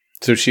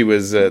 So she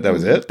was, that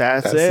was it?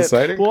 That's it. The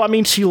sighting? Well, I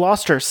mean, she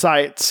lost her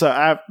sight,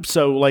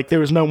 so like,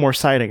 there was no more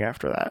sighting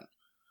after that.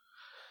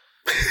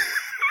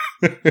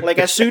 Like,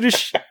 as soon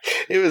as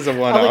It was a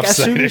one-off as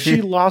soon as she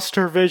sighting. lost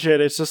her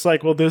vision, it's just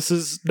like, well, this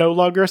is no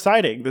longer a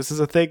sighting. This is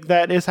a thing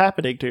that is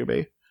happening to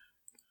me.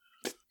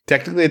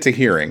 Technically, it's a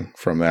hearing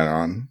from then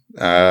on,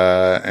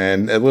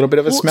 and a little bit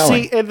of a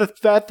smelling. See, and the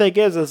bad thing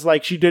is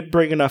like she did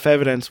bring enough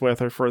evidence with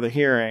her for the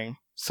hearing,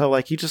 so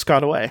like he just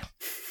got away.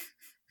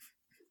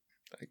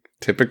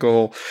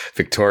 Typical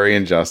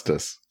Victorian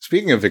justice.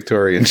 Speaking of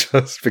Victorian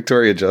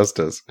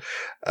justice,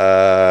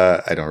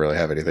 I don't really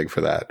have anything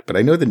for that, but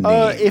I know the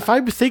name. If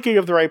I'm thinking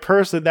of the right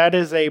person, that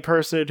is a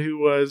person who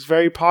was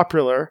very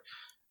popular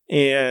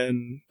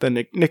in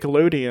the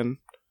Nickelodeon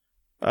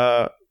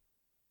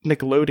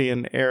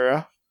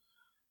era.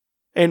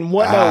 In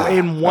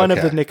one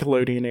of the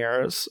Nickelodeon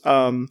eras.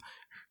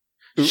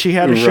 She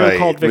had a show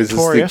called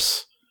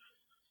Victorious.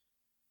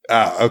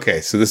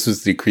 Okay. So this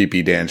was the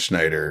creepy Dan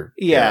Schneider.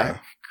 Yeah.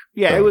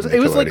 Yeah, it was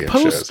like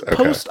post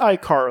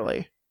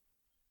iCarly.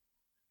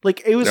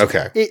 Like it was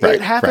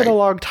it happened a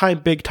long time,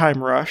 Big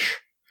Time Rush.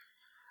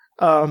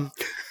 Don't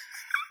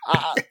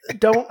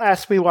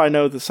ask me why I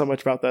know so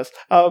much about this.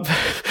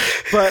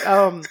 But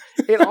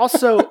it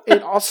also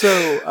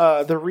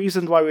the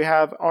reason why we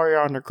have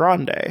Ariana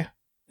Grande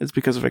is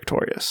because of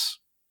Victorious.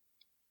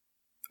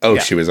 Oh,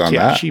 yeah, she was on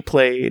that. She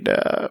played.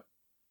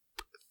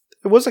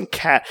 It wasn't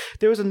Kat.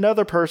 There was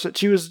another person.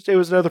 It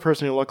was another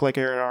person who looked like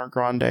Ariana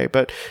Grande,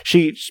 but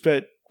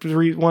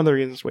one of the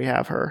reasons we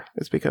have her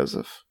is because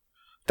of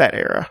that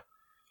era.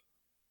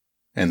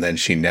 And then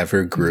she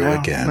never grew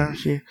again. No,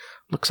 she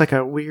looks like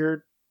a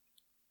weird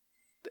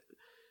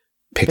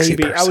pixie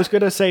baby. person. I was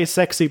gonna say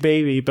sexy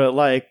baby, but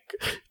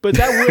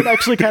that would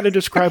actually kind of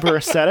describe her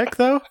aesthetic,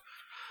 though.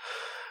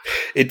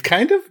 It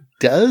kind of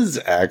does,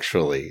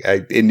 actually.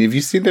 And have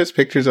you seen those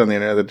pictures on the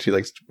internet that she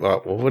likes?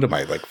 Well, what am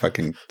I, like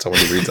fucking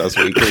someone who reads Us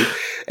Weekly?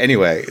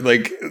 Anyway,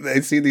 like I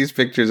see these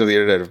pictures on the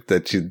internet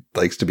that she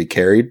likes to be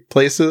carried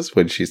places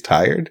when she's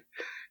tired,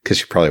 because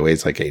she probably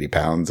weighs like 80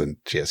 pounds and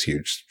she has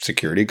huge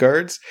security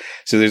guards.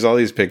 So there's all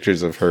these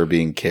pictures of her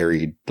being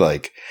carried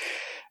like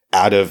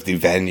out of the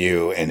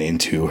venue and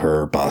into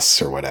her bus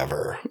or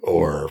whatever,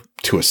 or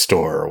to a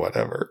store or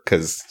whatever,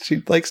 because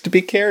she likes to be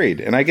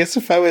carried. And I guess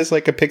if I was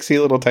like a pixie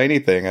little tiny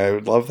thing, I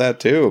would love that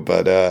too.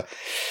 But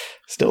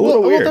still a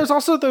little weird. Well, there's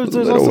also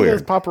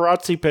this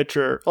paparazzi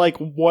picture, like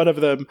one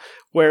of them,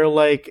 where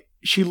like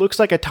she looks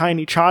like a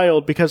tiny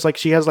child because like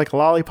she has like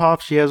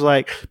lollipops, she has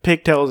like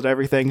pigtails and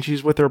everything.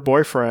 She's with her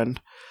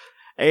boyfriend,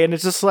 and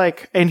it's just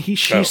like, and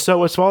she's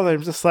so small that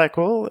I'm just like,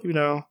 well, you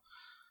know,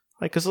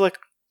 like because like,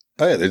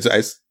 oh yeah, there's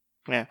ice.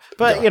 Yeah,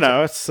 but you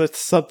know, it's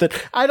something.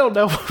 I don't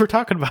know why we're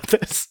talking about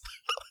this.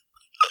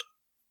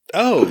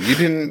 Oh, you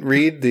didn't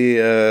read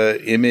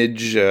the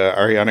Image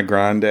Ariana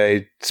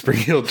Grande Spring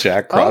Heel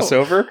Jack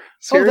crossover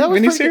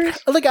miniseries?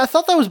 Like I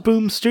thought that was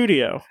Boom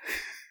Studio.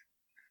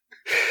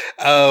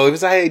 Oh, it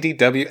was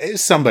IADW. It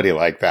was somebody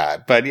like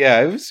that. But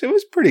yeah, it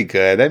was pretty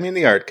good. I mean,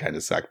 the art kind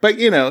of sucked, but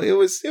you know, it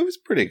was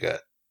pretty good.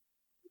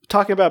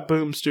 Talking about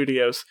Boom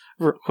Studios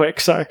real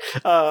quick, sorry.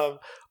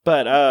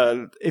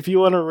 But if you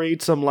want to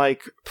read some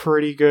like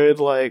pretty good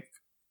like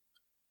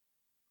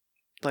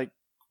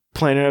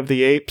Planet of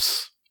the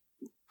Apes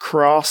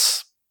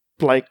cross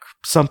like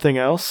something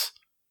else.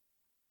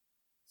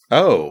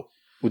 Oh,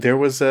 there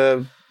was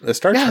a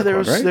Star Trek one,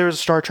 right? There was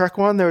a Star Trek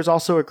one. There was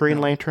also a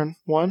Green Lantern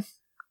one.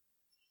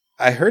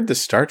 I heard the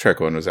Star Trek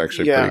one was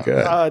actually pretty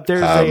good.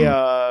 There's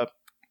a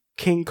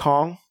King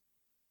Kong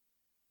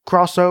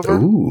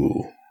crossover.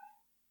 Ooh.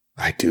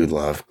 I do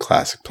love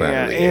classic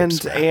Planet of the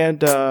Apes. And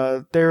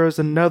there was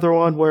another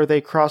one where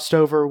they crossed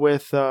over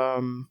with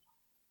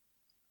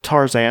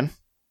Tarzan.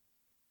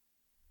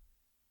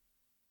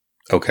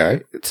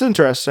 Okay. It's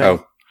interesting.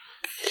 Oh.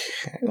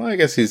 Well, I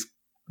guess he's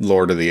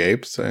Lord of the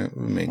Apes. So it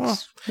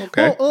makes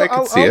okay. I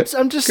can see it.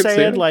 I'm just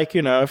saying, like,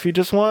 you know, if you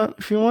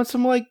want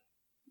some like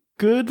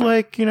good,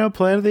 like, you know,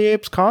 Planet of the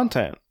Apes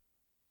content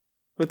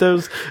with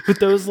those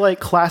like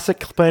classic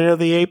Planet of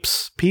the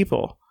Apes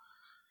people.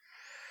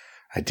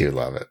 I do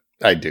love it.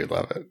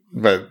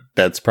 But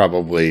that's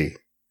probably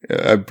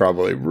I'm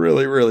probably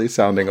really, really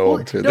sounding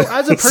old to this.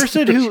 As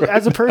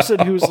a person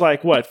who's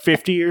like what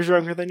 50 years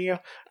younger than you.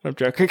 I'm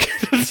joking.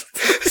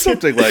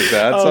 Something like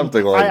that.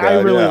 I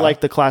really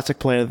like the classic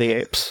Planet of the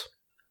Apes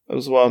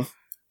as well.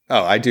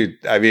 Oh, I do.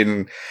 I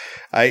mean,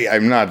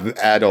 I'm not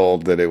that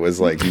old that it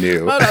was like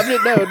new. No.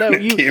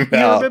 You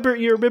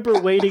remember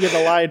waiting in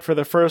the line for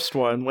the first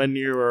one when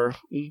you were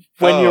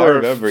I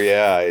remember.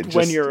 Yeah,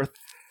 when you're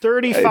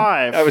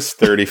 35. I was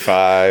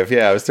 35.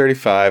 Yeah, I was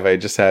 35. I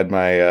just had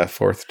my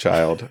fourth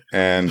child,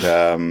 and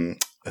a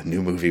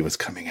new movie was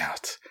coming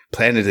out,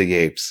 Planet of the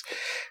Apes,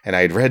 and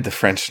I had read the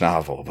French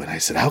novel. When I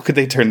said, "How could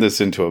they turn this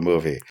into a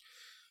movie?"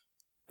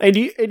 And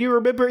you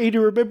remember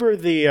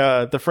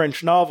the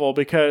French novel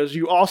because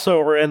you also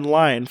were in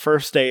line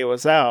first day it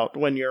was out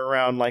when you're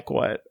around like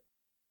what?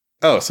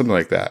 Oh, something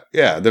like that.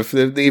 Yeah,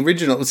 the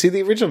original. See,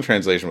 the original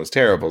translation was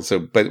terrible. So,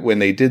 but when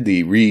they did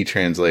the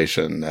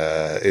retranslation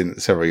in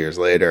several years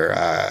later,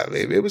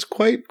 it was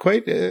quite.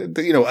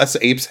 You know, us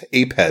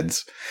ape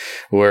heads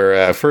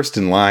were first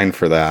in line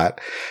for that,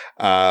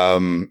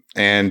 and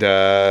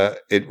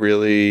it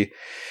really.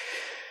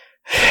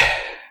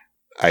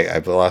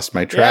 I've lost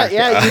my track.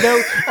 Yeah, you know,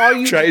 all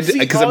you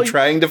because I'm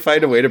trying to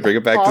find a way to bring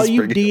it back to Spring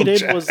Hill Jack. All you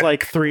needed was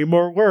like 3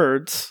 more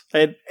words,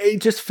 and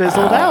it just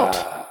fizzled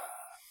out.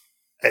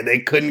 And they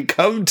couldn't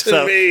come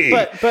to me.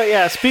 But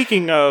yeah,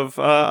 speaking of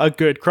a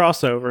good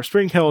crossover,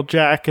 Spring Hill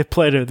Jack and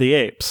Planet of the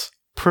Apes,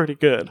 pretty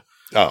good.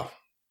 Oh,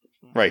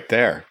 right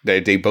there.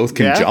 They both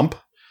can jump.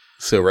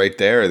 So right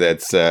there,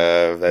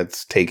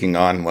 that's taking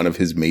on one of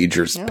his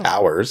major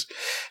powers.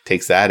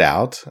 Takes that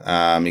out.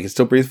 He can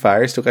still breathe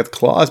fire. Still got the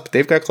claws, but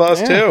they've got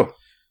claws too.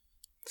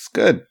 It's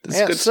good. This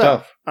is good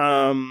stuff.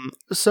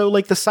 So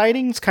like the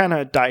sightings kind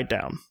of died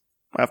down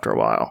after a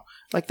while.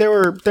 Like there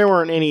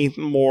weren't any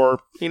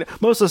more. You know,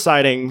 most of the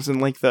sightings in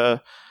like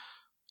the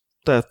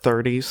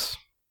 30s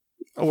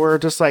were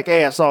just like,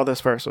 hey, I saw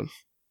this person,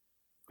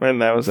 and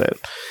that was it.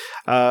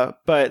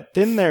 But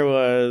then there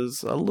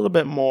was a little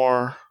bit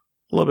more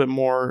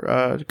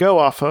to go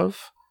off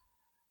of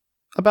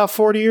about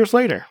 40 years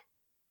later.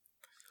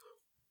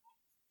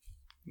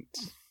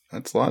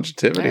 That's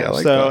longevity. I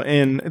like that.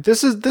 And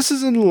this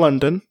is in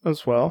London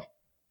as well.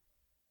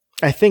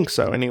 I think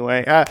so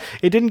anyway.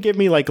 It didn't give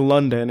me like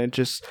London.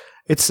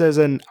 It says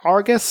in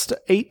August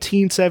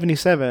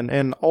 1877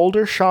 in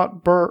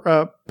Aldershot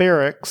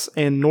Barracks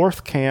in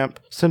North Camp,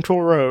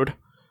 Central Road.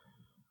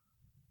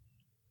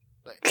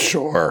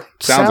 Sure.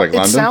 Sounds like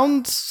London. It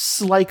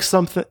sounds like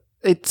something.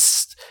 It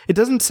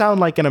doesn't sound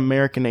like an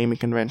American naming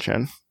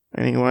convention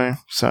anyway.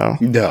 So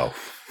no.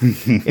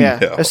 Yeah.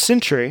 No. A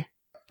sentry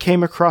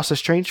came across a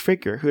strange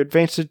figure who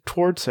advanced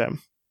towards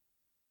him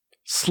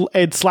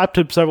and slapped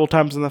him several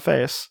times in the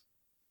face.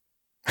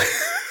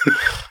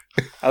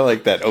 I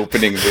like that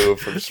opening move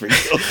from Spring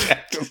Hill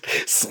Jack.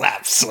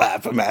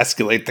 Slap,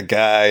 emasculate the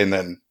guy,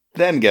 and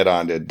then get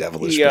on to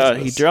devilish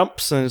business. He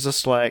jumps and is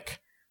just like,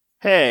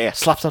 hey,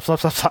 slap. Slap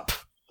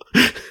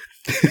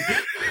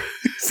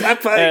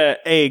fight.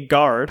 A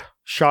guard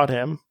shot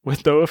him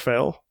with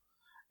Doafil,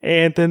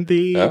 and then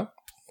the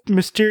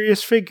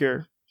mysterious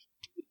figure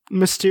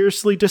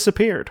mysteriously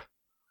disappeared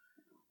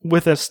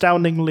with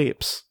astounding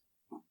leaps.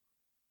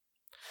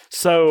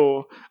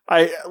 So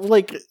I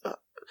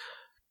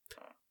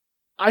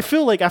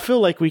feel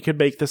like we could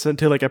make this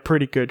into like a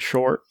pretty good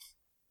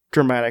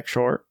dramatic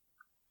short.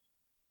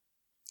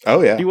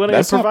 Oh yeah. Do you want to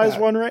improvise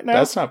one right now?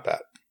 That's not bad.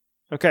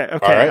 Okay. All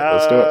right,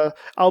 let's do it.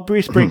 I'll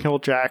be Spring Hill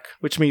Jack,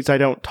 which means I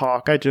don't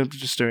talk. I'm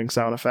just doing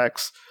sound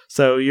effects.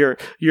 So you're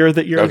I'm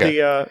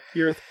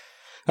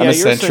a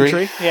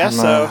sentry. Yeah.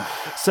 So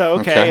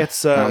okay.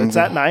 It's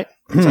at night.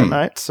 It's at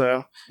night.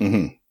 So.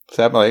 Mm-hmm. It's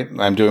at night.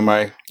 I'm doing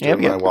my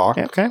walk.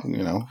 Okay.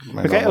 You know.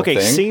 My okay.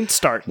 thing. Scene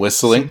start.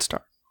 Whistling. Scene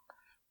start.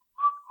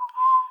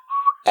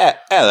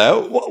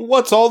 Hello.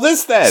 What's all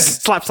this then?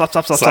 Slap.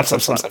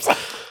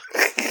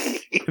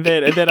 And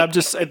then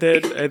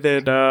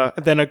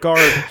a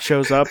guard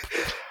shows up.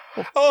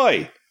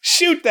 Oi!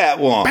 Shoot that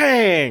one!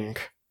 Bang!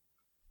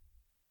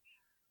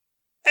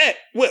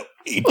 Well,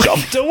 he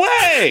jumped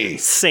away.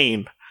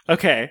 Scene.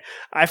 Okay,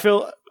 I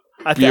feel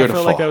like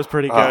that was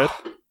pretty good.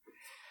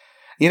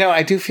 You know,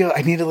 I do feel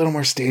I need a little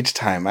more stage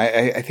time.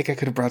 I think I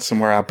could have brought some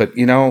more out, but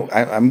you know,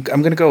 I'm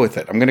going to go with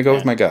it. I'm going to go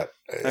with my gut.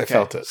 I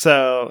felt it.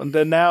 So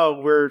then now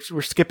we're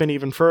skipping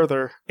even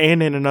further,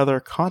 and in another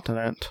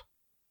continent.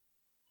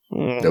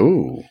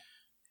 Oh,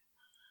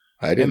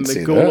 I didn't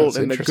see that.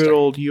 In the good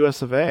old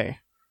US of A,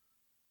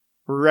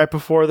 right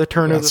before the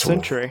turn of the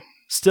century.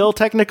 Still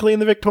technically in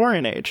the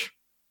Victorian age.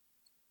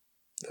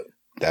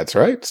 That's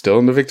right. Still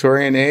in the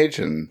Victorian age,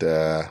 and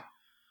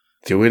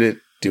doing it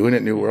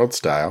New World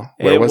style.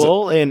 Where was it?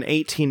 In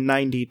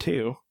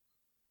 1892.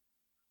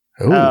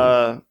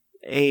 Oh.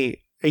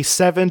 A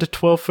 7 to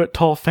 12 foot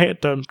tall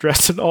phantom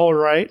dressed in all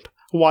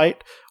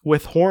white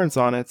with horns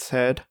on its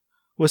head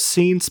was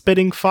seen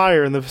spitting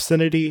fire in the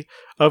vicinity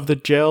of the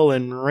jail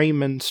in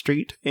Raymond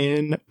Street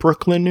in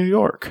Brooklyn, New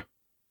York.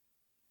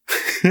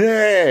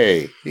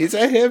 Hey, he's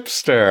a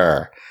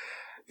hipster.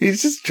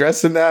 He's just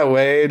dressing that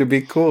way to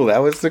be cool. That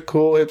was the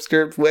cool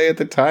hipster way at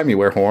the time. You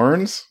wear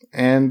horns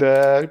and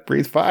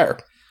breathe fire.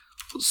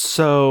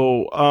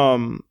 So,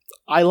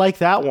 I like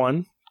that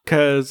one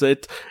because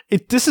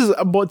this is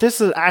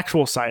an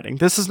actual sighting.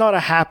 This is not a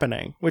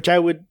happening, which I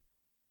would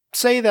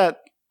say that,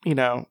 you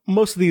know,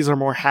 most of these are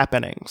more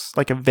happenings,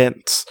 like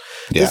events.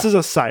 Yeah. This is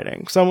a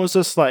sighting. Someone's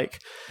just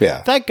like,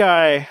 that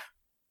guy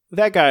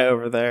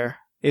over there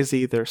is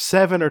either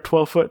 7 or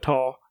 12 foot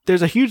tall.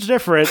 There's a huge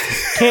difference.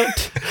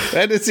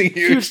 That is a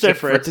huge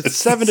difference. It's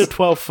 7 to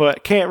 12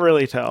 foot. Can't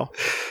really tell.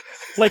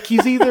 Like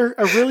he's either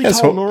a really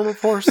tall normal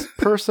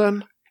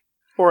person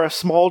or a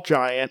small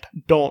giant.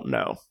 Don't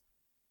know.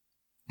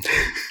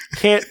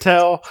 Can't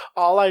tell.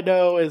 All I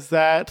know is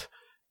that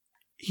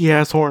he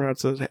has horn on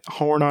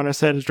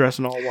his head, is dressed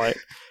in all white.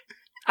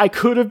 I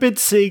could have been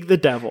seeing the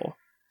devil.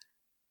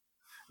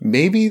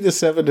 Maybe the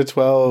 7 to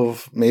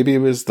 12, maybe it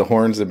was the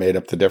horns that made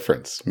up the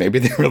difference. Maybe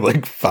they were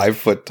like 5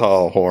 foot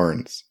tall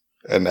horns,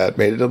 and that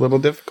made it a little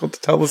difficult to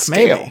tell the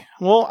scale. Maybe.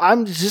 Well,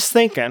 I'm just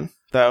thinking,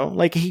 though,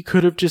 like he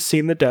could have just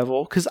seen the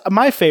devil, because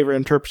my favorite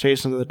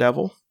interpretation of the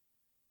devil,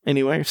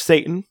 anyway,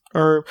 Satan,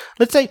 or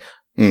let's say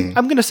I'm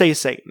going to say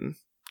Satan.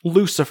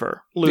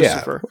 Lucifer.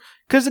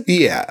 Because I'm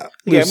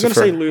going to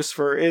say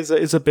Lucifer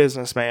is a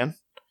businessman.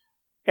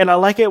 And I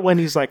like it when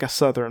he's like a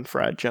southern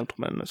fried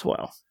gentleman as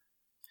well.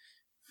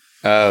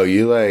 Oh,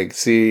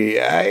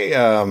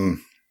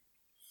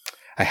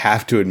 I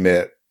have to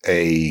admit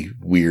a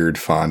weird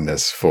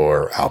fondness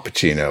for Al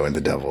Pacino in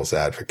The Devil's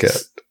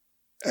Advocate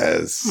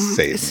as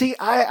Satan. See,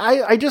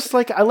 I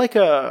like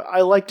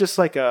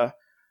a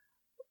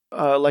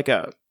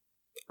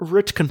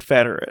rich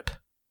Confederate.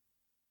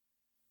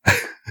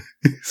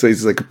 So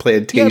he's like a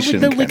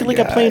plantation, like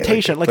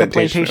a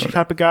plantation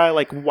type of guy,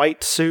 like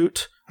white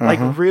suit, like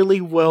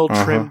really well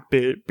trimmed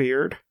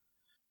beard.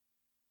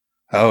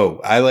 Oh,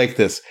 I like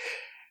this.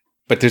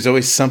 But there's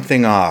always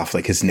something off,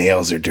 like his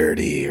nails are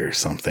dirty or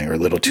something, or a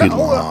little too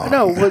long.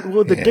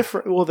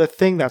 The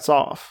thing that's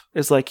off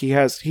is like he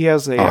has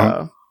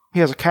a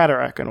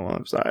cataract in one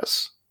of his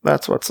eyes.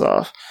 That's what's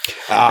off.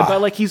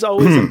 But like he's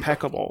always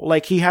impeccable.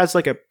 Like he has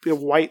like a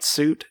white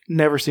suit,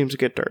 never seems to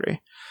get dirty.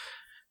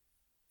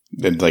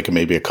 And like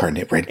maybe a red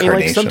carnation. And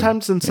like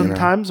sometimes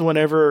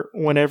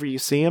whenever you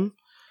see him,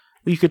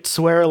 you could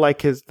swear like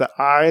the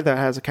eye that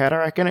has a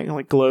cataract in it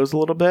like glows a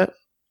little bit.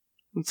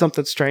 And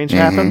something strange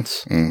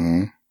happens.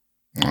 Oh,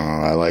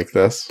 I like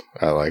this.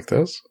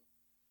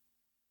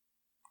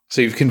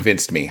 So you've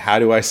convinced me. How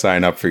do I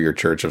sign up for your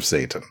Church of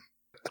Satan?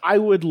 I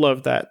would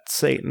love that,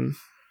 Satan.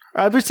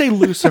 I would say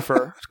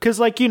Lucifer. Because,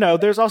 like,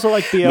 there's also,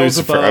 like,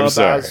 Beelzebub as,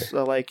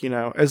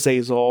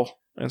 Azazel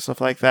and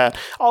stuff like that.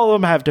 All of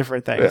them have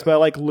different things. Yeah. But,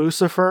 like,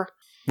 Lucifer.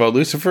 Well,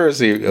 Lucifer is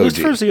the OG.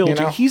 Lucifer's the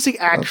OG. He's the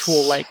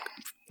actual, like,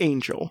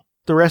 angel.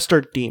 The rest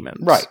are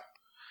demons. Right.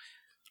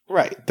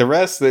 The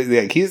rest,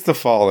 he's the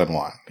fallen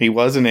one. He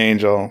was an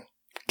angel,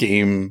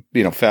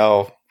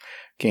 fell,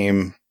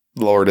 came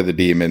Lord of the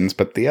Demons,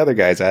 but the other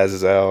guys,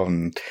 Azazel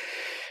and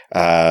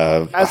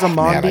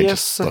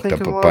Ozymandias, I looked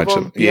up a bunch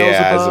of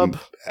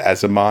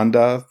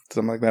Azamonda,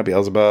 something like that,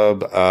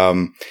 Beelzebub.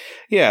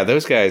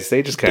 Those guys,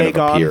 they just kind of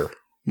appear.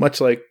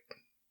 Much like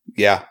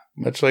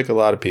a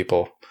lot of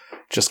people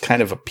just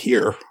kind of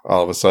appear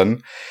all of a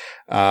sudden.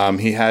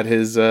 He had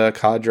his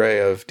cadre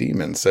of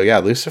demons. So yeah,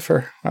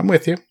 Lucifer, I'm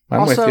with you.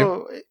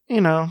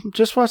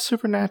 Just watch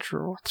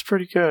Supernatural. It's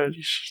pretty good.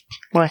 You should,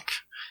 I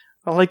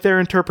like their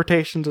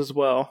interpretations as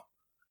well.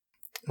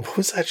 What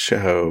was that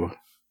show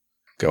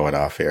going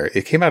off here?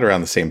 It came out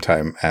around the same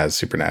time as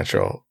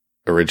Supernatural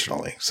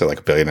originally. So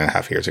like 1.5 billion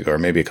years ago, or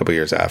maybe a couple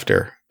years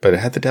after. But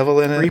it had the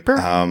devil in it. Reaper?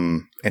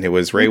 And it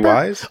was Ray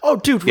Wise. Oh,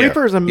 dude,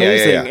 Reaper is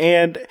amazing. Yeah.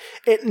 And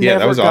it never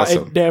that was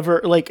awesome.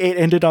 It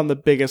ended on the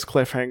biggest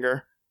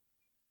cliffhanger.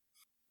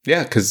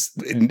 Yeah, because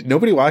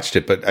nobody watched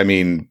it, but I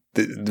mean,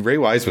 the Ray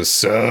Wise was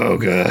so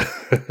good.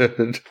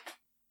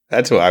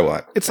 That's who I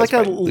want. It's like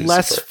a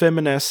less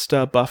feminist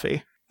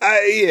Buffy.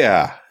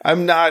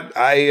 I'm not.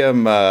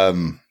 I'm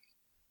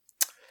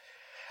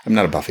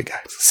not a Buffy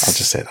guy. I'll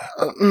just say that.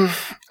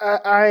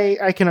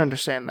 I can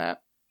understand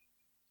that.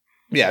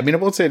 Yeah, I mean, I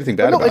won't say anything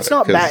bad about it. It's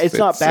not bad. It's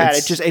not bad.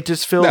 It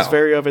just feels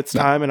very of its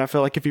time, and I feel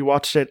like if you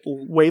watched it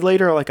way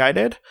later, like I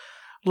did.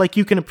 Like,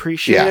 you can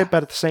appreciate it,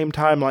 but at the same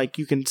time, like,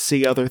 you can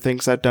see other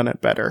things that done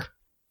it better.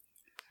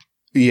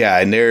 Yeah,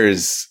 and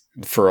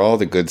for all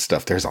the good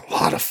stuff, there's a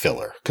lot of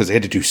filler. Because they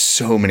had to do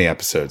so many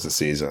episodes a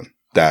season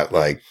that,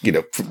 like,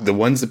 the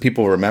ones that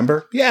people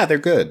remember, they're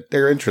good.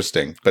 They're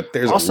interesting. But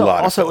there's a lot of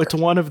filler. Also, it's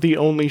one of the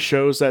only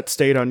shows that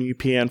stayed on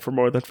UPN for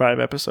more than 5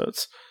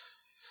 episodes.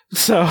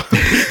 So...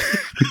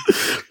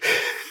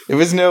 It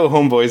was no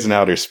Homeboys in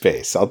Outer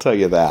Space. I'll tell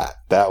you that.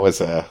 That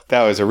was a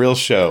real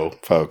show,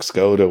 folks.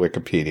 Go to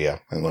Wikipedia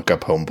and look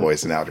up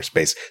Homeboys in Outer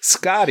Space.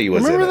 Scotty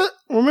was in it.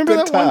 Remember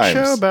that one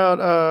show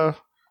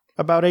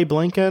about Abe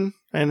Lincoln,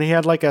 and he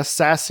had like a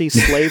sassy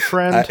slave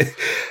friend?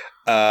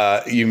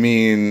 You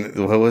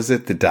mean, what was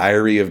it? The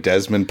Diary of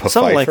Desmond Pfeiffer?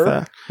 Something like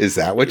that. Is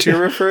that what you're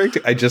referring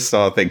to? I just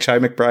saw a thing. Chi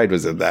McBride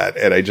was in that,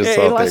 and I just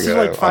saw a thing. It lasted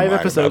like 5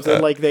 episodes,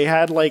 and like they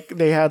had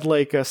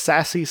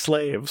sassy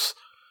slaves.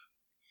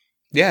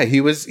 Yeah,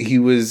 he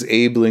was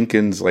Abe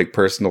Lincoln's like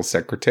personal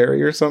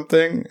secretary or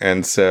something,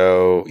 and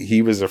so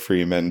he was a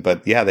freeman.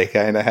 But yeah, they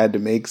kind of had to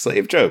make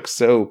slave jokes.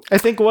 So I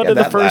think one of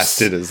the first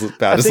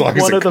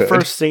the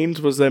first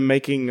scenes was them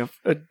making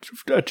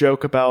a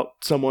joke about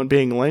someone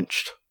being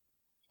lynched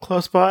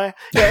close by.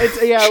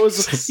 It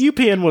was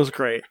UPN was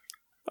great.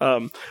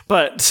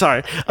 But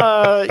sorry,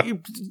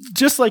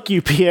 just like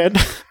UPN,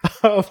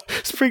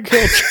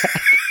 Springfield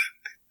Jack.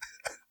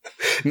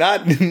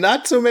 Not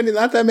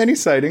that many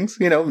sightings,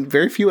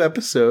 very few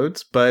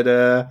episodes, but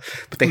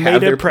they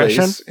have their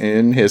place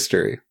in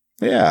history.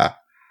 Yeah.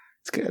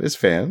 It's got his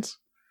fans.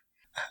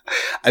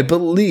 I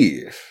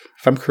believe,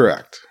 if I'm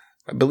correct,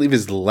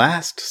 his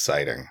last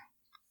sighting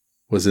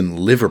was in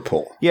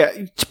Liverpool. Yeah,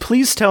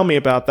 please tell me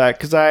about that,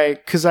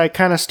 because I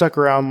kind of stuck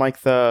around like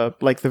the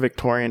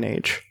Victorian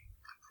age.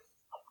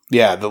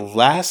 Yeah, the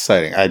last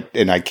sighting,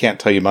 I can't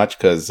tell you much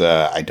because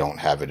I don't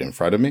have it in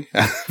front of me,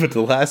 but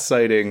the last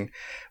sighting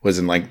was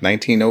in like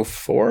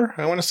 1904,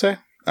 I want to say,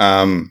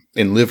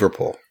 in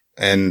Liverpool.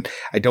 And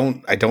I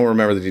don't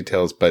remember the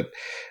details, but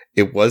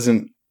it was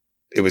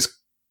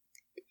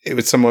it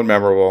was somewhat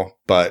memorable,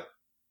 but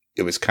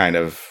it was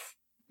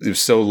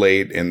so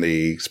late in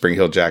the Spring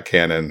Hill Jack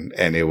canon,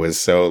 and it was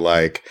so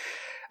like,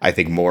 I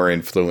think more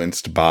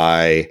influenced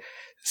by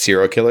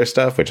serial killer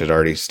stuff, which had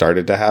already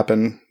started to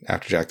happen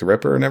after Jack the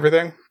Ripper and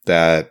everything,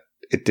 that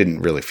it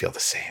didn't really feel the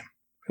same.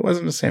 It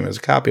wasn't the same. It was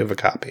a copy of a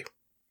copy.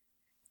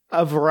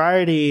 A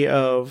variety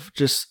of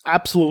just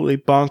absolutely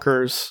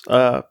bonkers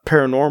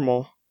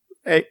paranormal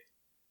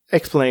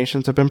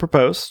explanations have been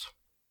proposed.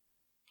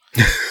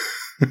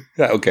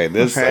 Okay,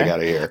 I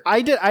gotta hear.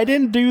 I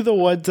didn't do the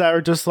ones that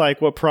are just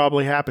like what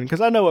probably happened,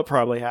 because I know what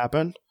probably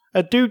happened.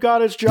 A dude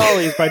got his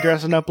jollies by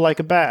dressing up like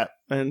a bat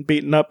and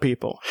beating up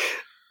people.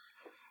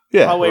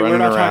 Yeah. Oh wait, we're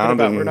not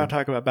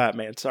talking about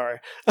Batman. Sorry,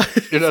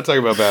 you're not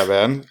talking about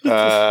Batman.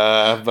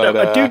 But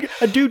no,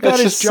 a dude got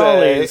his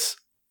jollies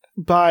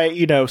by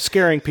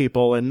scaring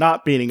people and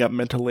not beating up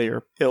mentally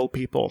ill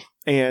people,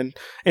 and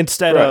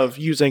instead of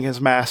using his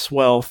mass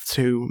wealth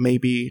to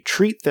maybe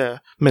treat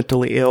the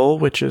mentally ill,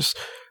 which is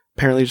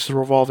apparently just a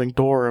revolving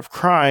door of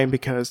crime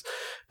because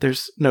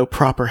there's no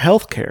proper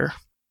health care.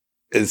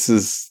 This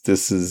is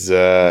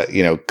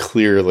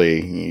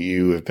clearly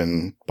you have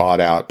been bought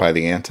out by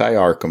the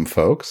anti-Arkham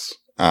folks.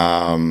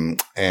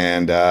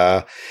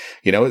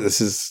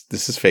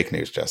 This is fake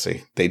news,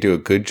 Jesse. They do a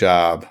good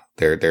job.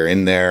 They're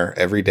in there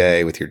every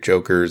day with your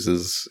Jokers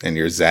and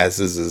your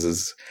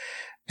Zazzes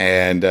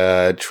and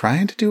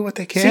trying to do what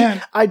they can.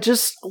 See, I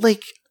just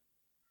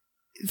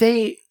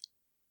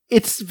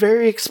it's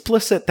very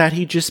explicit that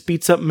he just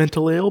beats up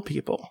mentally ill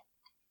people.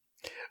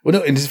 Well,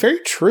 no, and it's very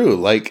true.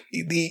 Like,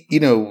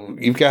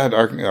 you've got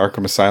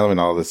Arkham Asylum and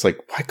all this. Like,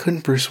 why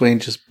couldn't Bruce Wayne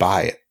just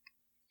buy it?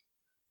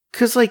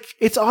 Because,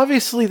 it's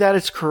obviously that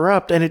it's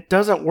corrupt, and it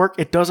doesn't work.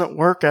 It doesn't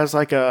work as,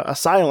 a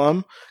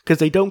asylum, because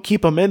they don't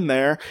keep them in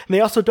there, and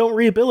they also don't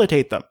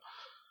rehabilitate them.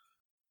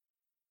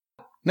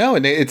 No,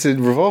 and it's a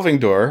revolving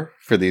door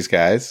for these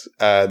guys.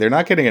 They're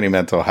not getting any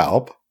mental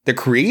help. They're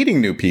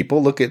creating new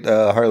people. Look at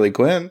Harley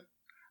Quinn.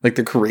 They're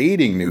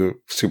creating new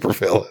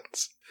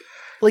supervillains.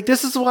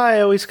 This is why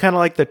I always kind of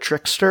like the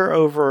Trickster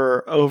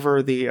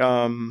over the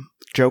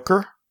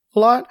Joker a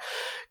lot.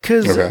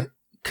 Because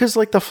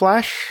the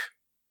Flash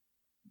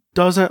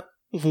doesn't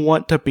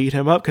want to beat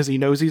him up because he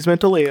knows he's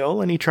mentally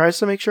ill and he tries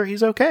to make sure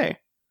he's okay.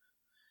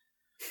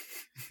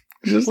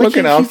 Just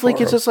looking out for him.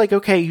 It's just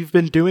okay, you've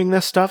been doing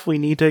this stuff. We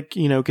need to,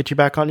 get you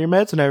back on your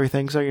meds and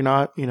everything so you're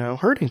not,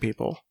 hurting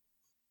people.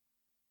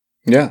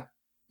 Yeah.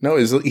 No,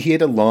 he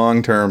had a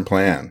long-term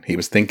plan. He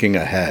was thinking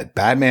ahead.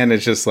 Batman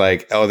is just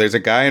there's a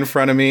guy in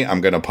front of me. I'm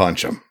going to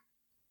punch him.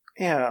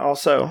 Yeah,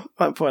 also,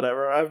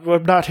 whatever.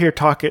 I'm not here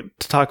to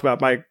talk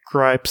about my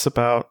gripes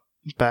about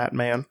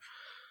Batman.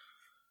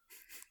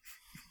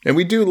 And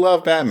we do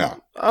love Batman.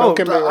 Don't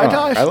get me wrong.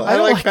 I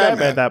don't like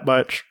Batman that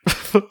much.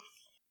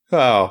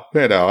 Oh,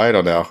 I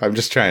don't know. I'm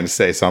just trying to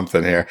say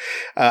something here.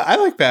 I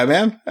like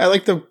Batman.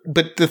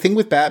 But the thing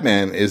with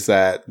Batman is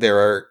that there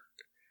are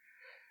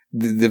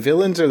the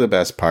villains are the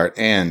best part,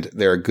 and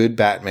there are good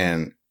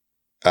Batman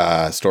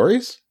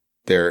stories.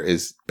 There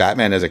is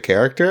Batman as a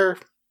character,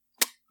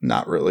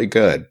 not really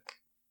good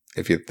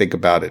if you think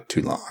about it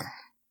too long.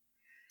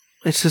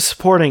 It's a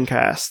supporting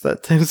cast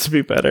that tends to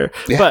be better.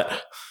 Yeah.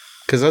 But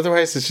because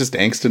otherwise it's just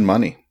angst and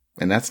money,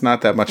 and that's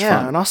not that much fun.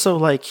 Yeah, and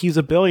also he's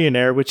a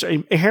billionaire, which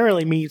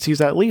inherently means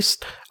he's at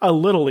least a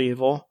little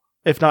evil,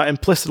 if not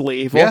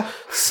implicitly evil. Yeah.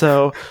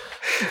 So,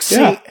 he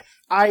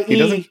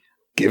doesn't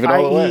give it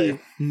all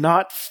away.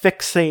 Not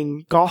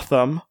fixing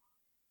Gotham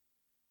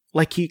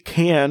like he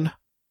can.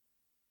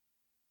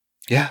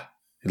 Yeah,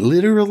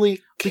 literally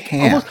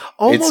can.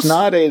 Almost, it's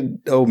not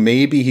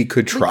maybe he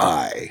could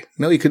try.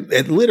 No, he could.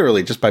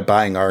 Literally, just by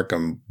buying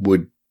Arkham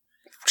would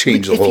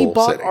change the whole city. If he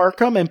bought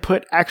Arkham and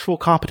put actual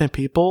competent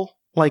people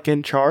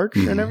in charge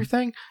and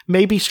everything,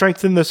 maybe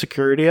strengthen the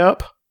security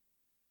up.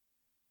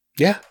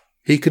 Yeah,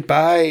 he could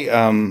buy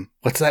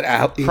what's that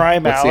alley?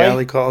 Crime What's Alley? The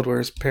alley called? Where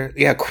his parents?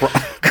 Yeah,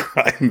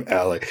 Crime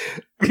Alley.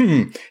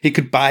 He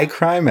could buy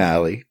Crime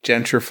Alley,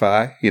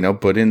 gentrify.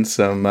 Put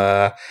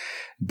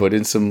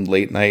in some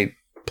late night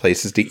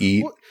places to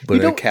eat.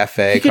 Put in a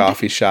cafe,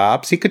 coffee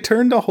shops. He could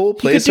turn the whole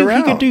place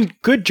around. He could do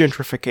good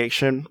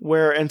gentrification,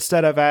 where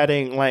instead of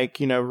adding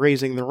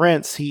raising the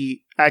rents,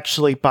 he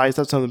actually buys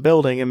up some of the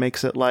building and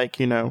makes it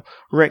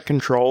rent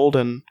controlled.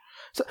 And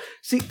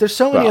there's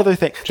so many other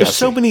things. There's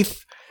so many.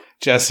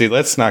 Jesse,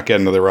 let's not get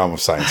into the realm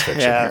of science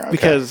fiction here. Okay?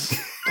 Because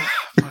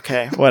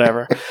okay,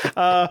 whatever.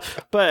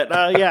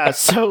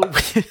 So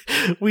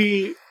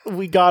we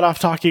got off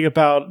talking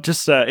about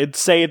just an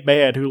insane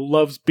man who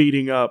loves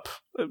beating up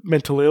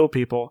mentally ill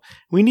people.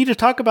 We need to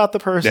talk about the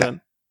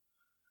person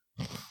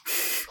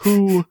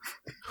who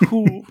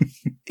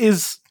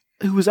is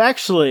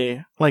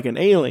actually an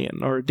alien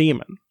or a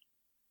demon.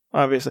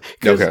 Obviously,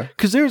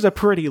 because there's a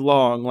pretty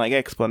long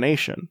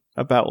explanation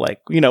about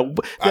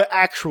the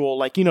actual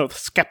the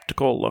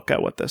skeptical look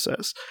at what this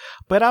is.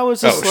 But I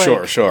was just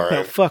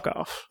sure, fuck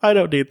off. I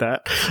don't need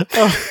that.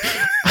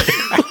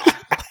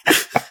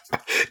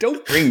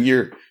 Don't bring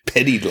your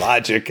petty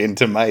logic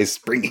into my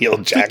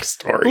Spring-Heeled Jack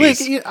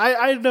stories. Like,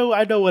 I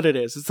know what it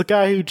is. It's the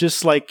guy who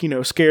just, like,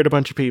 scared a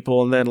bunch of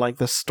people, and then, like,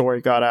 the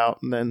story got out,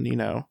 and then,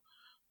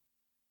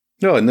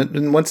 No, and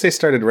then once they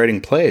started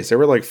writing plays, there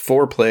were, like,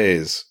 4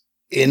 plays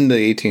in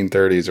the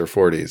 1830s or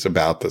 40s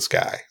about this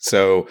guy.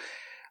 So,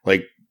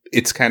 like,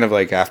 it's kind of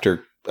like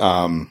after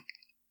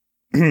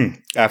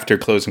after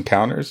Close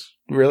Encounters,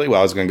 really. Well,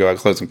 I was going to go at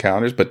Close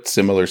Encounters, but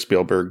similar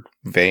Spielberg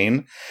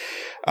vein.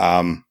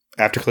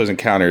 After Close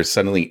Encounters,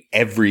 suddenly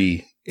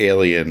every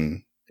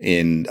alien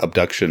in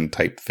abduction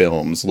type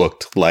films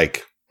looked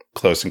like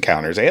Close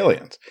Encounters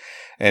aliens.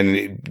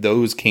 And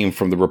those came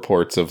from the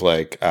reports of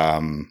like,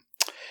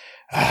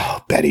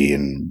 Betty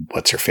and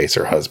what's her face,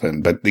 her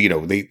husband. But,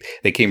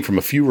 they came from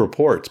a few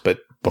reports, but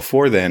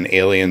before then,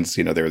 aliens,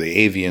 there were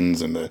the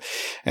avians and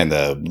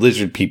the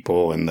lizard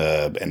people and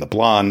the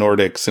blonde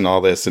Nordics and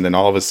all this. And then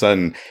all of a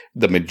sudden,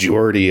 the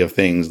majority of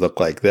things look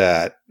like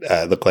that,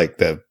 look like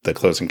the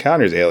Close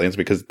Encounters aliens,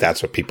 because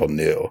that's what people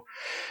knew.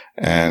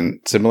 And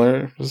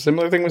similar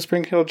thing with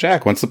Spring-Heeled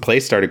Jack. Once the play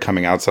started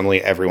coming out,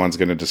 suddenly everyone's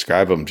going to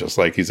describe him just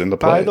like he's in the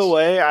plays. By the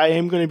way, I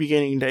am going to be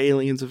getting into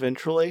aliens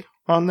eventually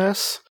on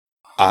this.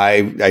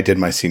 I did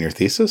my senior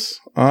thesis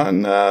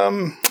on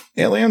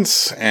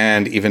aliens,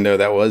 and even though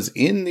that was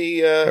in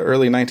the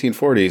early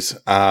 1940s,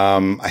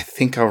 I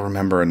think I'll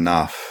remember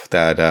enough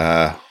that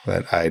I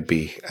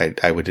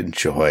would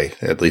enjoy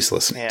at least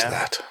listening to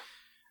that.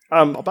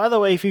 By the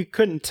way, if you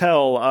couldn't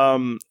tell,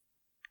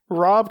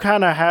 Rob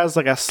kind of has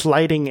like a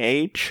sliding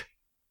age.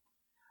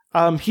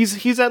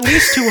 He's at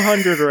least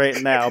 200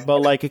 right now,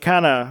 but like it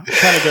kind of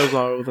goes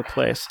all over the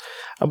place.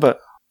 But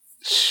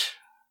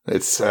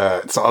it's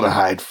all to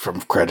hide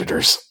from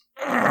creditors.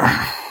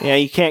 Yeah,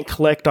 you can't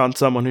collect on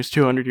someone who's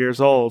 200 years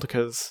old,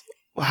 because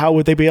how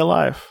would they be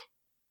alive?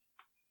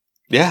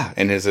 Yeah,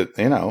 and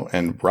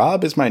and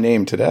Rob is my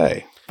name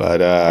today,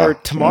 but or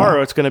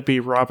tomorrow it's going to be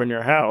Rob in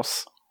your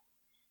house.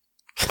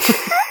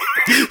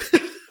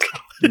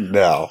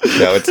 No,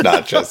 it's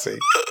not, Jesse.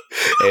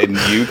 And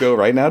you go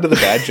right now to the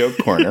bad joke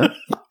corner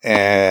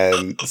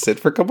and sit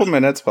for a couple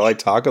minutes while I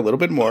talk a little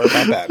bit more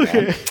about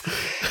Batman.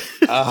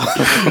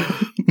 Okay.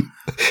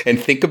 And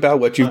think about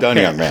what you've done,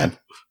 young man.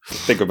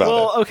 Think about it.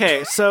 Well,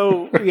 okay,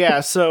 so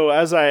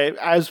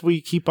as we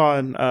keep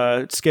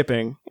on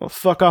skipping,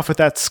 fuck off with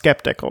that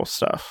skeptical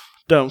stuff.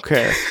 Don't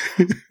care.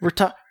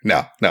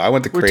 No, I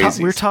want the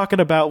crazies. We're talking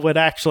about what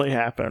actually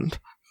happened.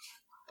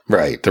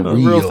 Right, the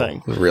real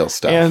thing, the real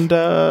stuff. And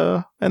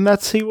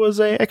that's he was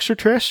a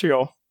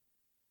extraterrestrial.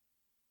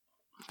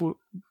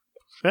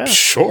 Yeah.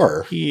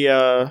 Sure. He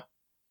was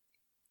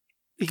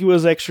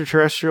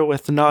extraterrestrial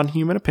with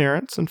non-human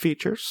appearance and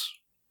features.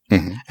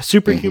 Mm-hmm. A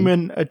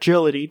superhuman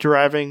agility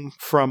deriving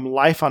from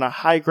life on a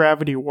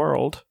high-gravity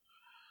world.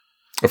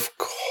 Of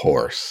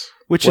course.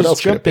 Which is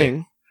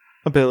jumping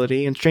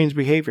ability and strange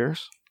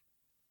behaviors.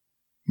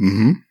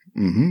 Mm-hmm.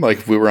 Mm-hmm. Like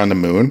if we were on the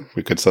moon,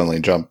 we could suddenly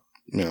jump,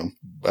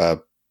 a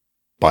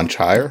bunch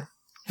higher.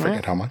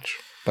 Forget how much.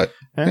 But,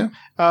 yeah.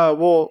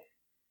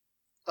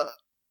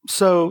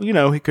 So,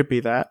 he could be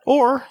that.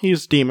 Or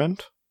he's demon.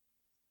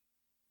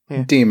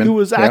 Yeah. Demon. Who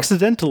was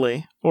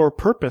accidentally or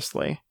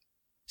purposely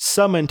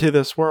summoned to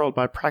this world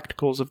by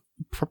practitioners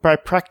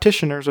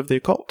of the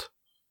occult.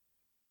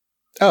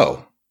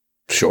 Oh,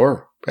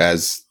 sure.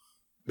 As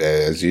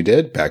you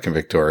did back in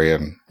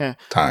Victorian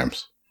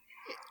times.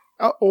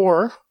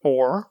 Or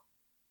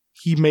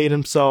he made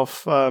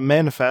himself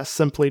manifest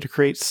simply to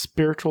create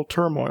spiritual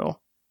turmoil.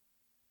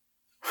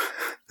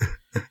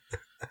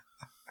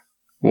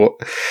 Well,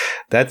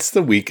 that's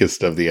the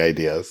weakest of the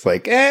ideas.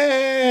 Like,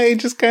 he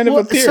just kind of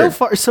appeared.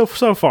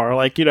 So far,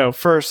 like,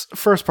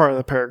 first part of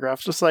the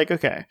paragraph, just like,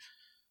 okay,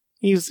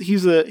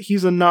 he's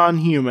a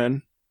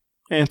non-human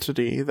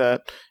entity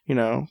that,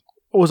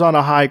 was on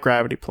a high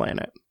gravity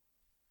planet.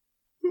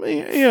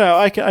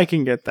 I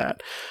can get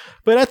that.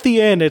 But at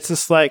the end, it's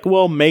just like,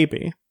 well,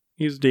 maybe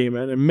he's a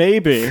demon, and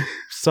maybe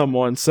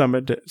someone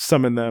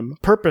summoned them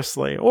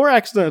purposely or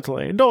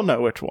accidentally. Don't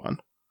know which one.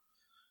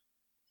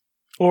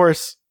 Or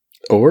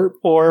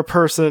a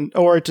person,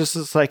 or it just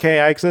is like, hey,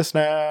 I exist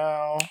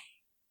now.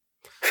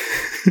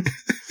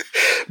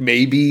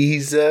 Maybe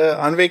he's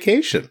on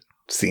vacation,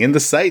 seeing the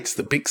sights,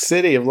 the big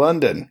city of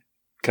London,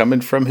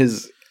 coming from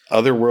his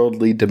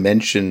otherworldly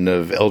dimension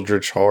of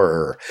eldritch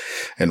horror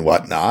and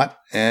whatnot.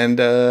 And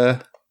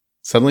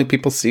suddenly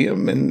people see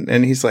him,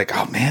 and he's like,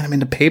 oh man, I'm in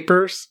the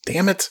papers.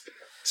 Damn it.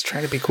 Let's try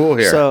to be cool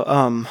here. So,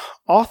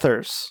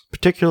 authors,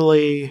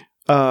 particularly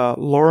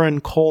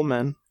Lauren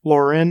Coleman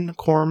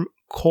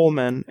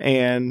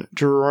and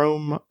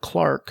Jerome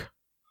Clark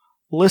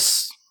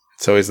lists.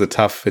 It's always the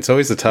tough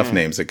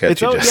names that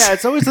get you.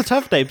 It's always the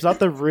tough names, not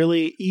the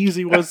really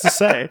easy ones to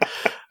say.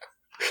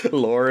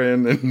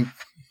 Lauren and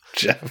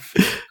Jeff.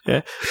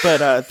 Yeah,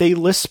 but they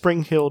list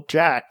Spring-Heeled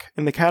Jack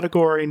in the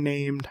category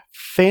named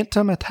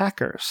Phantom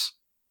Attackers.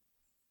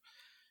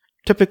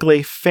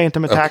 Typically,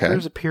 Phantom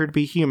Attackers appear to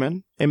be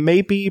human and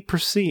may be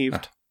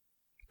perceived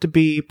to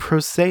be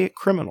prosaic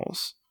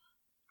criminals,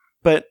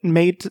 but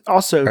may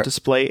also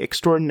display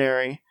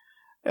extraordinary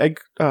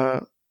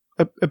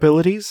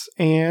abilities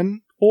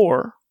and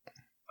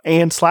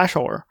slash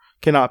or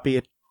cannot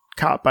be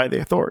caught by the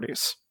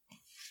authorities.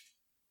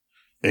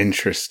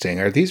 Interesting.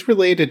 Are these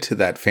related to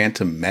that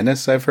Phantom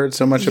Menace I've heard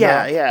so much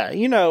about? Yeah.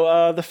 You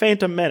know, the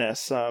Phantom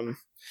Menace.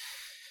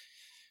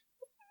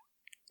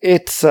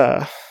 It's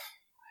I'm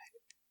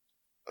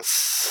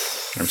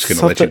just going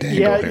to let you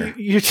dangle here.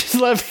 You just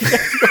let me.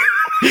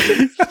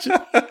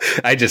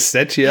 I just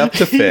set you up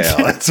to fail.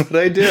 That's what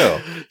I do.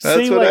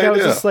 That's what I do. I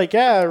was just like,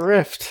 yeah,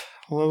 Rift.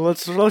 Well,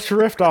 let's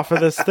riff off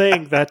of this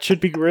thing that should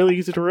be really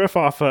easy to riff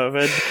off of,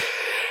 and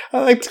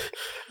I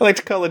like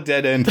to call it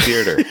dead end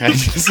theater. I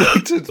just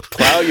like to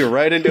plow you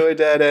right into a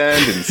dead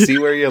end and see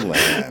where you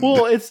land.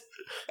 Well, it's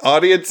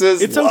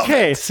audiences. It's love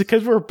okay it.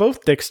 because we're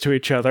both dicks to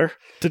each other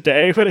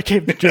today when it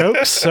came to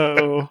jokes.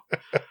 So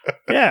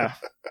yeah.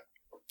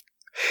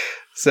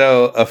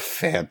 So a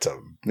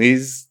phantom.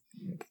 He's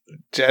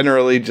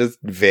generally just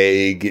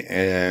vague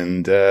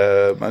and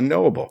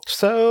unknowable.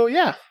 So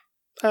yeah.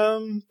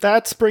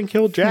 That's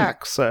Spring-Heeled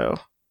Jack, so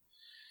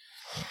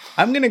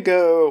I'm going to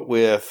go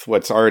with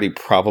what's already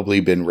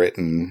probably been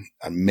written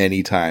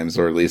many times,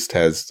 or at least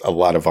has a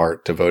lot of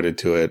art devoted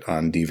to it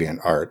on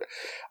DeviantArt.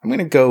 I'm going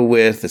to go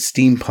with a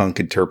steampunk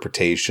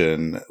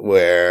interpretation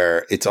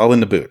where it's all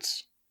in the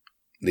boots.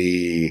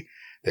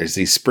 There's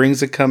these springs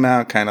that come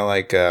out, kind of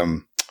like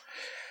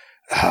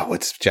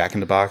what's Jack in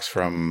the Box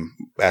from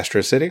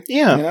Astro City?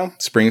 Yeah. You know,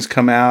 springs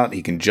come out.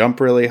 He can jump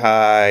really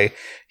high.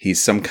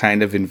 He's some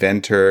kind of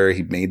inventor.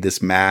 He made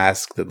this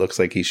mask that looks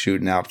like he's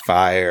shooting out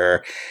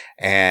fire.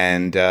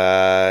 And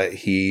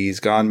he's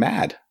gone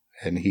mad.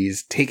 And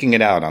he's taking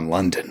it out on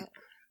London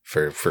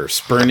for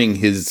spurning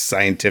his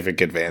scientific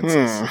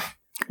advances.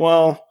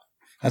 Well,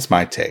 that's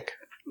my take.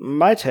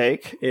 My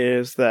take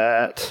is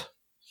that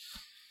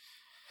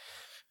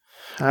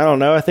I don't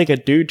know. I think a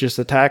dude just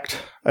attacked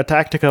a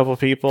couple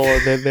people,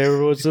 and then there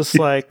was just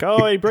like,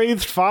 oh, he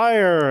breathed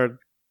fire, and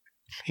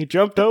he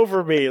jumped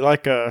over me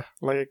like a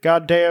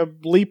goddamn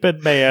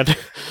leaping man.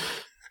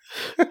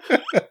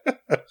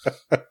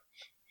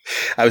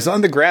 I was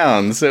on the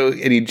ground,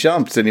 and he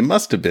jumped, and he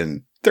must have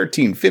been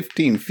 13,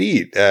 15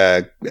 feet.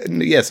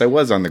 Yes, I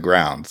was on the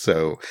ground,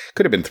 so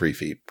could have been 3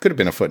 feet, could have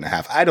been 1.5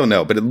 feet. I don't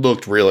know, but it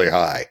looked really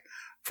high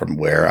from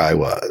where I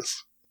was.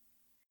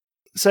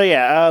 So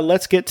yeah,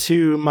 let's get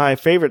to my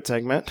favorite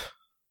segment.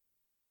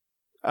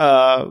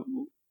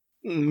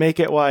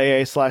 Make it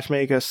YA /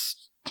 make it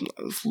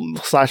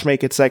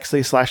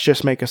sexy /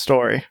 just make a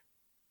story.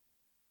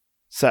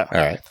 So,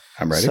 all right,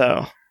 I'm ready.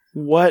 So,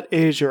 what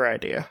is your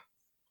idea?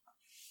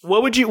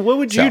 What would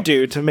you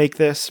do to make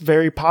this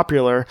very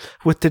popular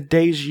with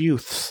today's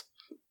youths?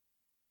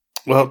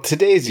 Well,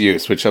 today's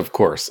youth, which of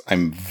course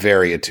I'm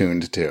very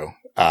attuned to,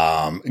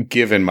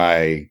 given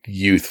my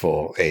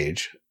youthful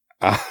age.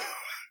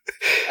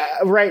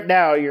 Right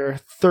now you're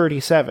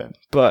 37,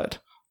 but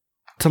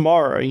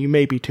tomorrow you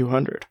may be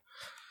 200.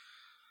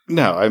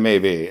 No, I may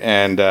be,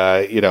 and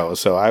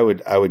so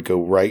I would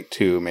go right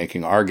to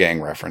making our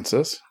gang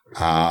references.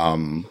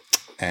 So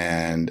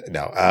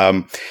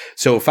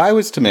if I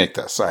was to make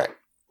this, all right.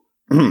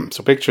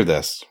 So picture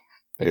this.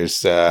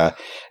 There's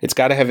it's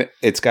got to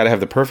have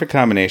the perfect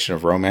combination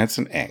of romance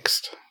and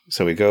angst.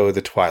 So we go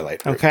the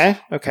Twilight route.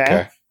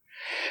 Okay.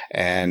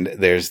 And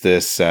there's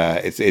this.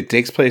 It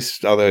takes place,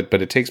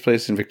 but it takes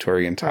place in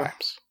Victorian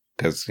times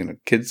because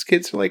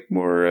kids are like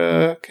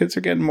more. Kids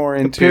are getting more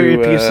into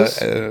period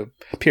pieces.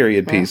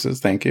 Period pieces.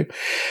 Thank you.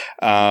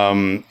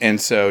 And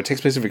so it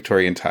takes place in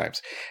Victorian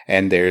times,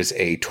 and there's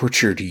a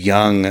tortured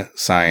young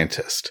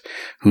scientist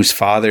whose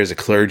father is a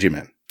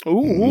clergyman.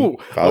 Ooh,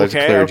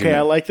 okay.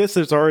 I like this.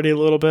 There's already a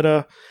little bit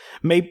of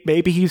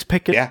maybe he's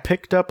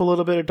picked up a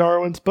little bit of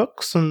Darwin's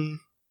books and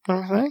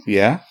everything.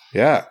 Yeah.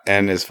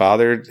 And his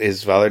father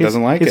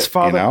doesn't like it,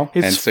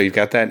 and so you've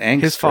got that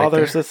angst. His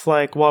father's just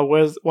like, well,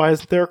 why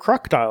isn't there a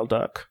crocodile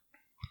duck?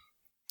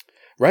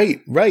 Right,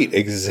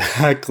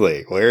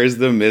 exactly. Where's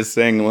the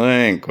missing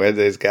link?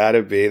 There's got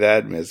to be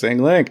that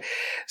missing link.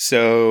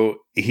 So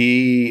but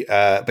he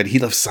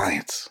loves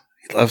science.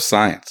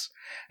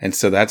 And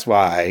so that's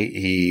why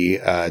he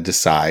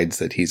decides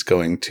that he's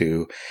going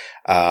to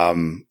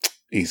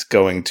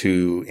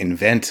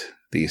invent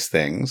these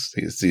things,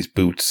 these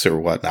boots or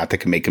whatnot that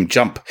can make him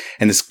jump,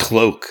 and this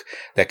cloak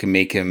that can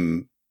make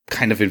him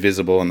kind of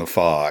invisible in the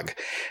fog,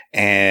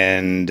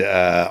 and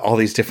all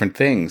these different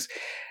things.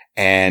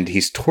 And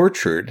he's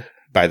tortured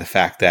by the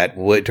fact that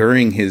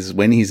when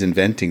he's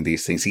inventing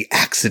these things, he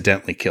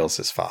accidentally kills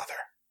his father.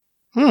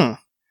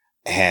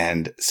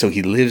 And so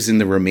he lives in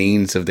the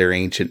remains of their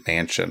ancient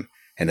mansion.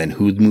 And then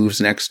who moves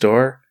next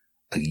door?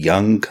 A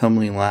young,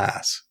 comely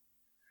lass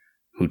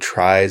who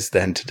tries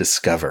then to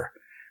discover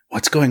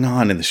what's going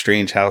on in the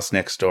strange house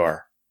next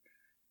door.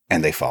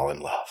 And they fall in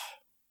love.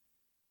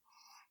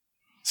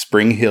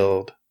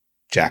 Spring-Heeled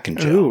Jack and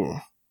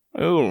Jill.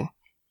 Ooh.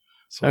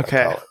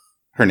 Okay.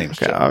 Her name's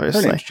Jill.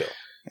 Obviously. Her name's Jill.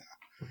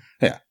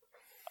 Yeah.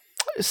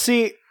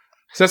 See,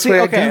 so that's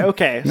what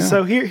okay. No.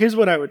 So here's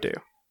what I would do.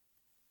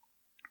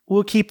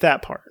 We'll keep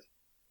that part.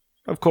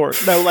 Of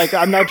course. No,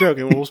 I'm not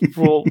joking.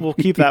 We'll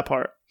keep that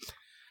part.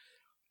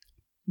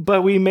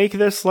 but we make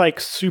this like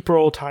super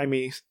old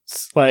timey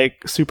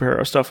like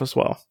superhero stuff as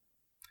well.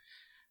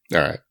 All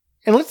right.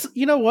 And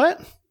you know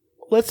what?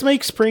 Let's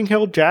make Spring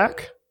Hill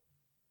Jack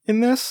in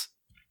this.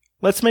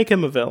 Let's make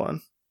him a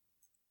villain.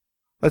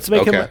 Let's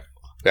make him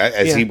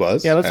as he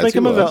was. Yeah, let's make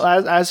him a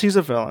villain as he's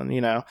a villain.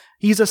 You know,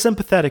 he's a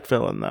sympathetic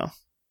villain though.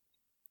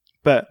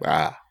 But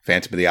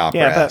Phantom of the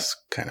Opera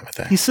kind of a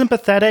thing. He's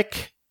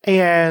sympathetic,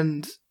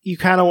 and you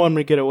kind of want him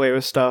to get away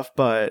with stuff,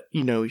 but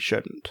you know he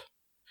shouldn't.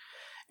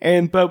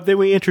 But then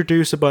we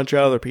introduce a bunch of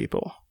other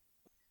people.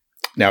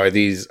 Now, are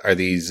these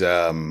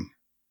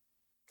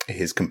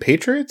his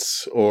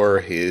compatriots or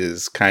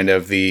his kind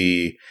of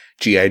the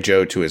G.I.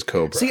 Joe to his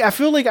Cobra? See, I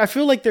feel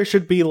like there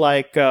should be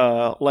like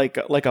a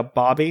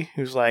Bobby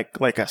who's like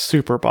a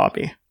super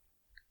Bobby.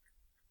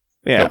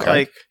 Yeah,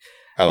 okay.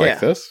 I like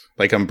this.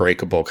 Like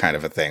Unbreakable kind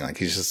of a thing. Like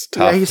he's just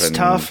tough. Yeah, he's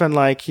tough and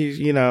like he's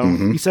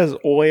he says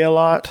oi a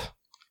lot.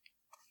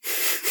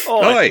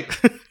 Oi.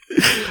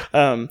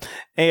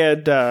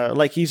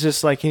 Like he's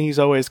just like he's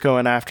always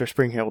going after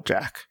Spring Hill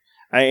Jack.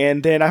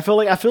 And then I feel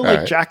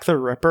like Jack the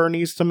Ripper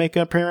needs to make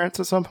an appearance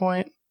at some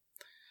point.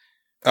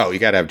 Oh, you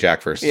got to have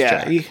Jack versus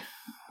Jack.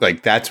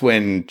 Like that's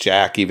when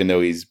Jack, even though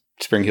he's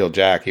Spring Hill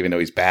Jack, even though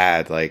he's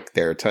bad, like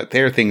there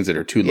are things that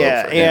are too low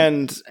for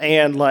him.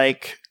 and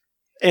like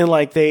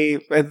they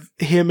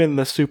him and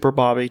the Super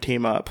Bobby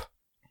team up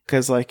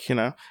because like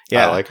I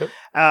like it.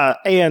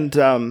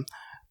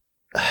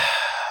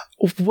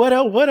 What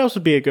else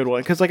would be a good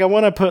one? Because like I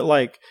want to put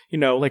like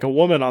like a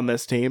woman on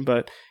this team,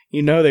 but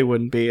they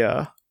wouldn't be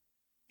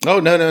Oh,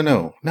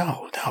 no.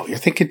 You're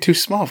thinking too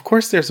small. Of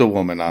course there's a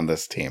woman on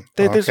this team.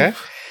 Okay.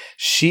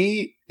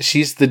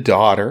 She's the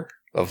daughter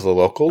of the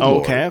local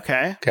lord.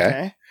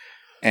 Okay.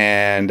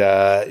 And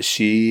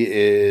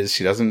she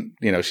doesn't,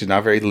 she's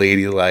not very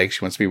ladylike.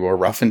 She wants to be more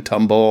rough and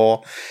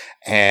tumble.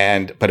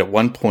 But at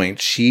one point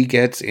she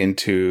gets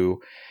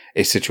into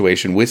a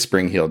situation with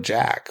Spring Hill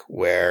Jack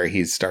where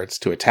he starts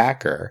to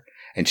attack her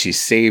and she's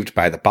saved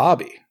by the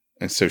Bobby.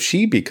 And so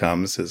she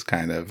becomes his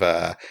kind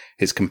of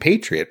his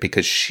compatriot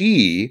because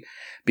she,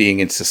 being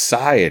in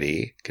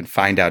society, can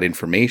find out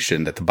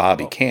information that the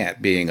Bobby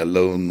can't, being a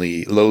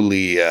lowly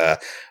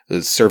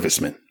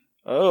serviceman.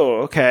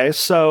 Oh, okay.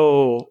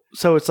 So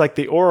it's like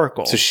the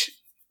Oracle. So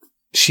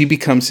she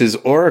becomes his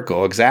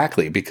Oracle,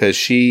 exactly, because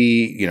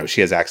she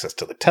has access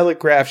to the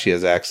telegraph, she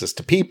has access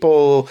to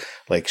people,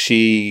 like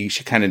she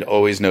kind of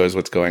always knows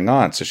what's going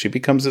on. So she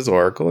becomes his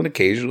Oracle and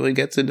occasionally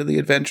gets into the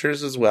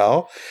adventures as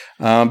well,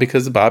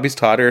 because the Bobby's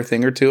taught her a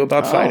thing or two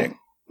about fighting.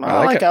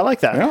 I like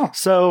that. Yeah.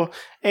 So,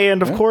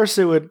 and of course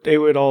it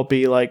would all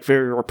be like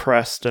very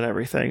repressed and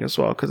everything as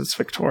well because it's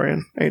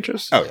Victorian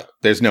ages. Oh yeah,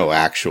 there's no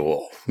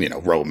actual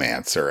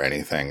romance or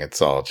anything.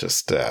 It's all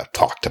just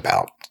talked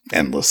about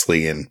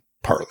endlessly in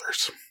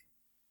parlors.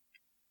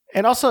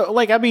 And also,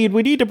 like, I mean,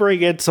 we need to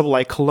bring in some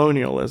like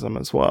colonialism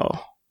as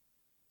well.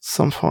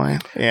 Some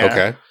point. Yeah.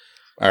 Okay.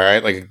 All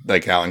right.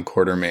 Like Alan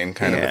Quartermain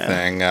kind of a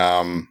thing.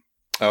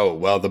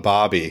 The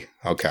Bobby.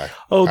 Okay.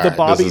 Oh, the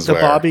Bobby. The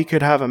Bobby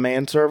could have a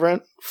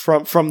manservant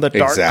from the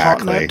Dark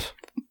Continent.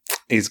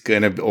 He's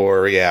gonna,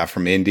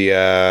 from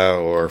India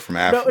or from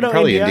Africa. No,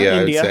 probably India,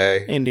 I would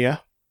say.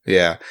 India.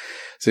 Yeah.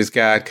 So he's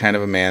got kind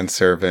of a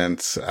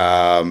manservant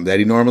that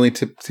he normally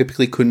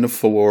typically couldn't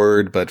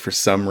afford, but for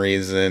some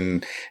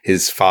reason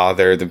his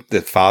father,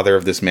 the father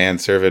of this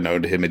manservant,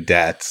 owed him a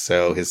debt.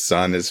 So his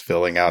son is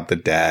filling out the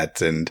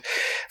debt and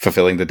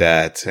fulfilling the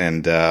debt,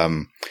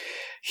 and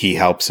he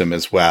helps him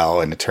as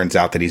well. And it turns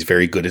out that he's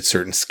very good at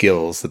certain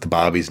skills that the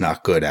Bobby's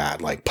not good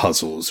at, like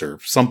puzzles or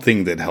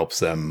something that helps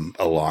them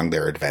along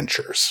their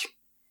adventures.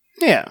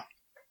 Yeah.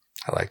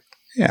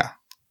 Yeah.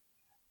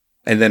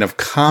 And then of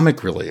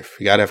comic relief,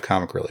 you got to have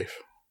comic relief.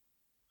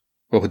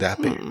 What would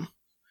that be?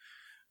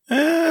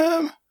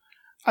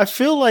 I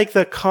feel like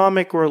the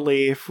comic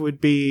relief would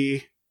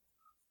be,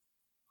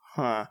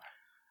 I'd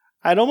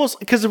almost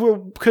because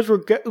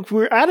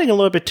we're adding a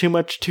little bit too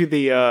much to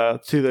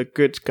the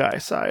good guy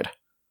side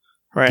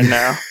right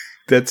now.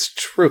 That's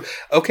true.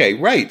 Okay,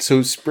 right.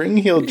 So Spring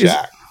Hill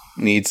Jack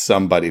needs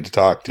somebody to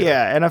talk to.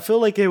 Yeah, and I feel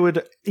like it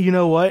would. You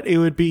know what? It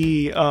would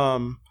be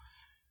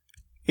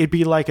it'd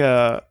be like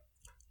a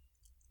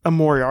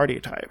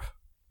Moriarty type.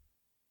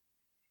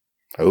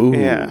 Oh,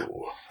 yeah.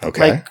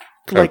 Okay.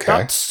 Like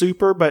not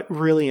super, but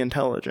really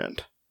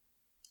intelligent.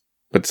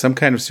 But some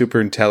kind of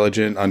super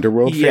intelligent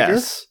underworld figure?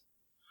 Yes.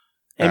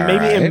 And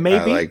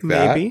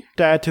maybe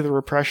to add to the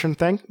repression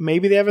thing,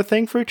 maybe they have a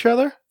thing for each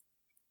other.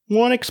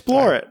 Want to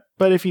explore it.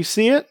 But if you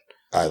see it,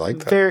 I like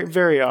that. Very,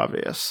 very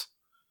obvious.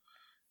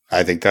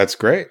 I think that's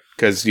great.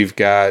 Because you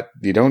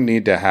don't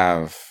need to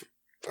have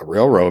a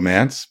real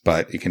romance,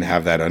 but you can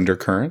have that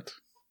undercurrent.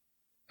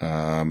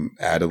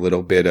 Add a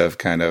little bit of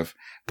kind of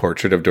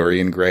Portrait of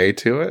Dorian Gray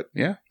to it.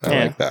 Yeah, I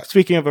like that.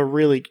 Speaking of a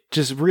really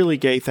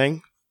gay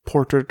thing,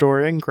 Portrait of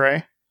Dorian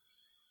Gray.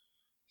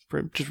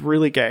 Just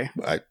really gay.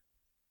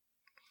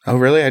 Oh,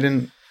 really? I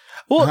didn't.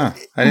 Well,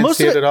 I didn't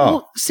see it at all.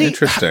 Well,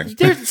 interesting.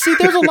 There's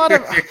a lot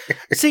of.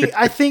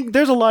 I think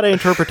there's a lot of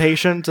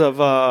interpretations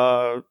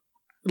of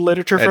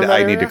literature from and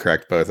that I need era. to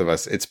correct both of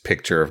us. It's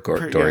picture of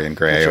Dorian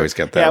Gray. Picture. I always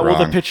get that wrong. Yeah,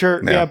 well, the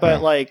picture, No.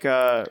 but like,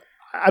 I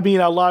mean,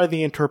 a lot of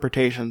the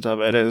interpretations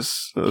of it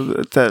is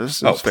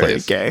very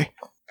gay.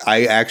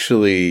 I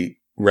actually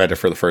read it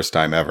for the first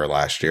time ever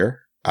last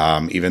year.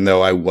 Even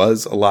though I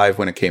was alive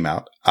when it came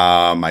out,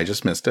 I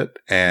just missed it,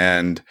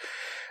 and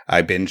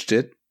I binged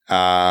it,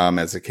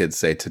 as the kids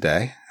say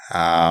today.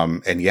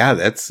 And yeah,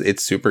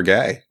 it's super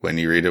gay when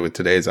you read it with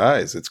today's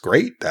eyes. It's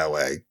great that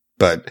way,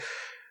 but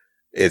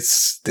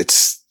it's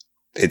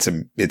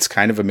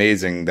kind of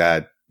amazing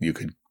that you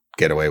could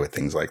get away with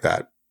things like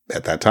that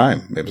at that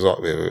time.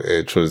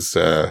 It was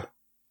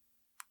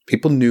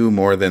people knew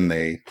more than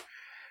you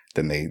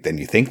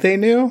think they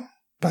knew,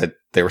 but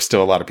there were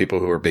still a lot of people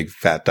who were big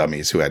fat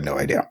dummies who had no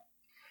idea.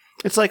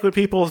 It's like when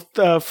people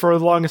for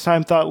the longest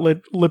time thought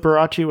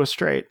Liberace was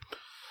straight.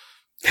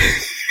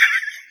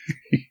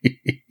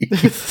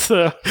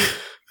 So,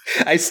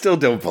 I still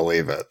don't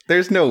believe it.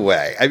 There's no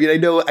way. I mean, I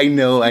know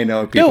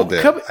people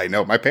did. I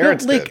know my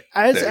parents did.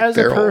 As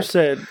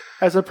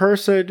a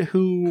person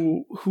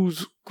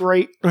whose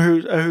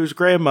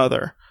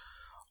grandmother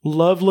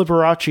loved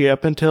Liberace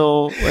up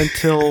until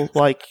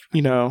like,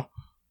 you know,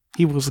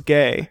 he was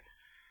gay.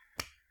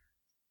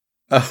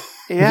 Oh,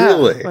 yeah,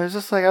 really? I was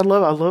just like, I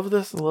love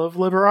Liberace.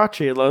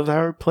 I love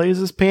how he plays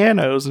his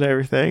pianos and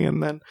everything.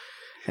 And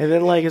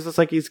then like, it's just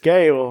like he's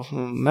gay. Well,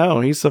 no,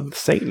 he's of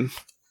Satan.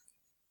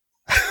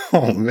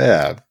 Oh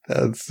man,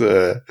 that's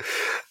oh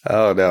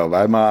no,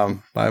 my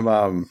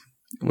mom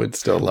would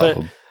still love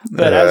him.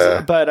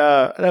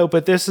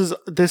 But this is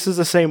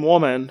the same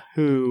woman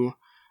who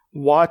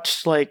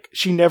watched, like,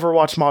 she never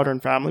watched Modern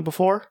Family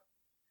before,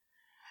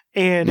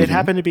 and it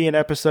happened to be an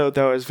episode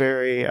that was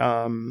very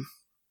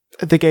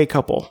the gay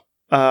couple.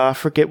 I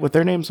forget what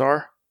their names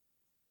are.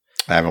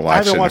 I haven't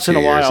watched in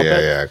a while.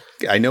 Yeah.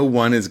 I know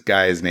one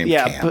guy's named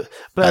Cam.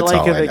 But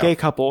like the gay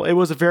couple, it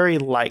was a very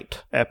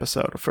light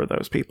episode for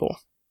those people.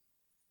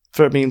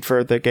 For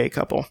the gay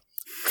couple.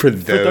 For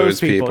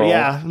those people.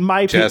 Yeah,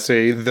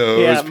 Jesse,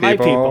 those people. My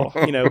people.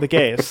 You know, the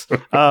gays.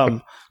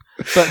 But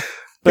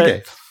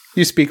okay.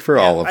 You speak for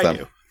all of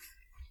them.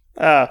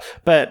 I do.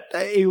 But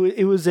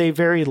it was a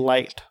very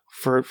light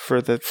for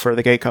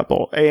the gay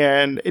couple,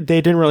 and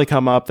they didn't really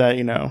come up that,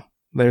 you know,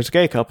 there's a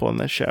gay couple in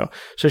this show.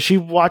 So she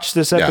watched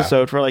this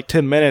episode for like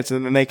 10 minutes,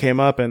 and then they came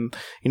up and,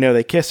 you know,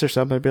 they kissed or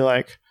something. I'd be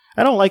like,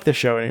 I don't like this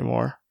show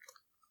anymore.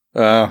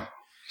 Jeez.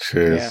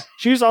 Yeah.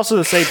 She was also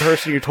the same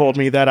person who told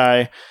me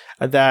that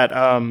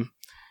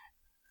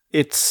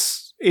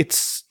it's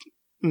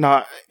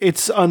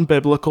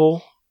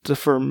unbiblical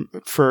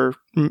for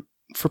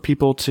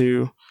people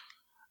to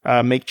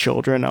make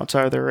children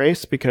outside of their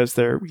race because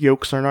their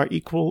yolks are not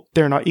equal.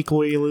 They're not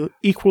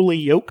equally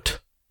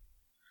yoked.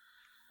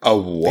 A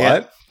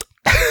what?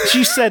 Yeah.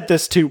 She said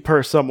this to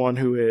someone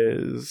who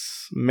is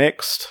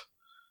mixed.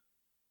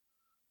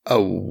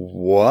 A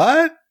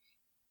what?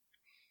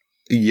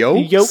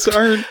 Yolks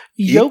aren't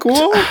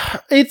equal?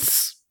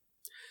 It's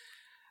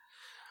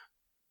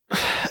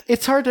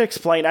hard to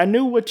explain. I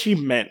knew what she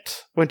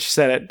meant when she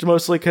said it,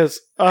 mostly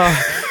because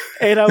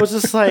and I was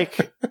just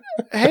like,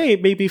 hey,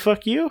 maybe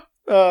fuck you.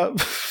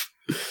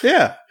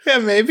 Yeah,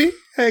 maybe.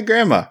 Hey,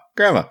 grandma.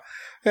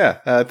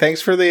 Yeah,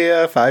 thanks for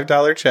the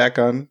 $5 check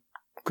on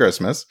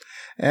Christmas,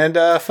 and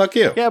fuck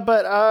you. Yeah,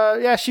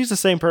 but yeah, she's the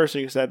same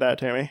person who said that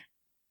to me.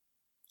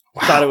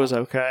 Wow. Thought it was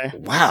okay.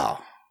 Wow.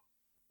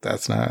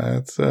 That's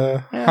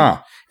yeah.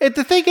 Huh.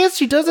 The thing is,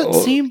 she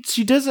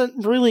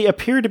doesn't really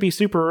appear to be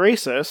super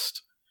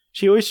racist.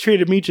 She always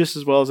treated me just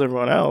as well as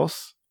everyone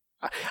else.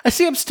 I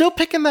see. I'm still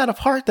picking that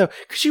apart though,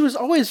 because she was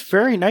always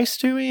very nice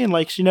to me, and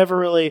like she never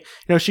really, you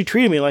know, she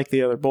treated me like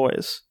the other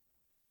boys.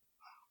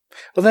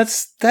 Well,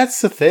 that's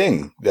the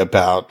thing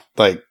about,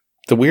 like,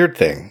 the weird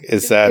thing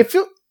is that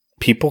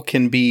people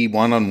can be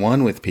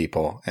one-on-one with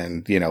people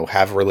and, you know,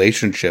 have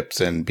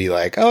relationships and be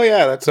like, oh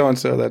yeah, that's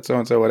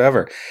so-and-so,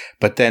 whatever.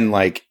 But then,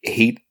 like,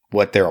 hate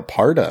what they're a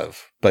part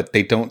of, but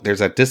they don't, there's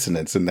that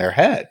dissonance in their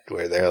head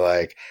where they're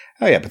like,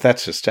 oh yeah, but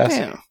that's just Jesse.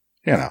 Yeah.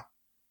 You know,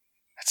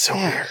 it's so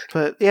weird.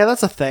 But yeah,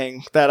 that's a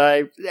thing that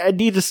I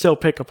need to still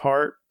pick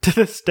apart to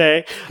this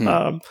day.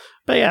 But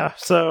yeah,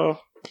 so,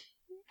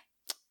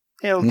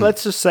 you know,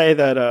 let's just say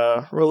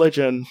that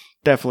religion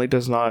definitely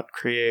does not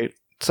create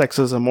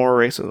sexism or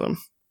racism.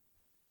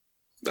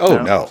 Oh,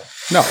 no,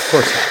 of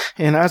course not.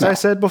 And as I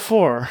said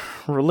before,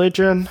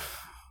 religion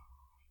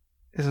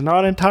is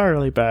not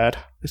entirely bad.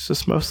 It's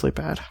just mostly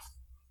bad.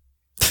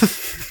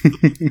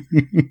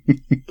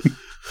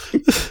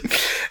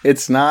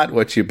 It's not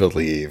what you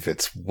believe.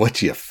 It's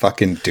what you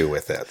fucking do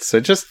with it. So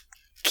just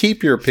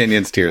keep your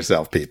opinions to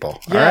yourself, people.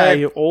 Yeah, all right?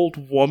 You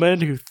old woman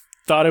who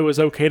thought it was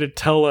okay to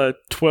tell a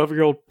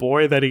 12-year-old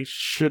boy that he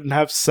shouldn't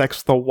have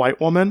sex with a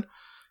white woman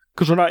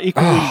because we're not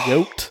equally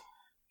yoked.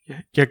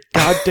 You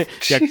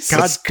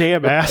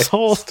goddamn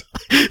asshole.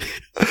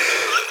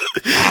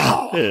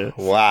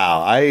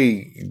 Wow.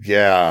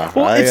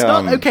 Well, it's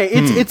not okay.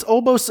 It's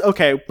almost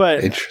okay,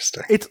 but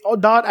interesting. It's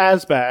not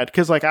as bad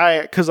because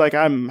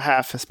I'm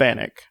half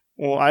Hispanic.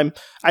 Well,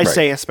 I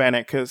say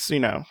Hispanic because, you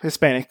know,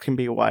 Hispanic can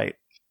be white.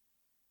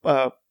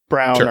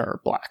 brown Sure.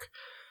 or black.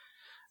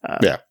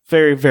 Yeah.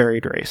 Very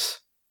varied race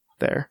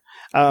there.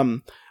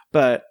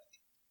 But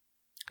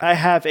I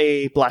have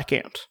a black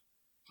aunt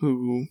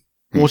who,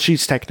 well,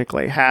 she's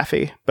technically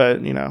halfy, but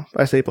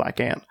I say black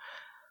aunt.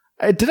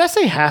 Did I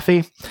say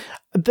halfy?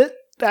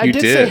 I You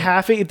did say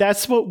halfy.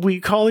 That's what we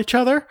call each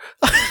other.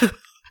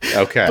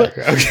 Okay.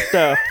 Okay.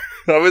 No.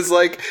 I was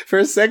like, for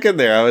a second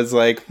there, I was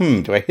like,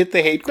 do I hit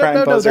the hate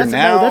crime buzzer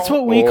now? No, that's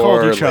what we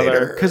called each later?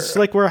 other. Because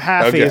we're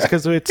halfies,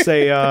 because it's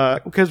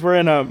because we're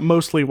in a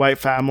mostly white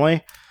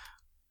family.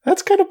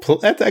 That's kind of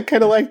I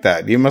kind of like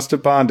that. You must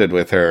have bonded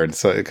with her, and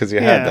so because you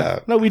had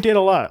that. No, we did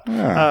a lot.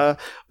 Yeah.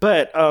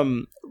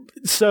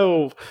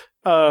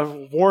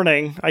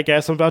 Warning, I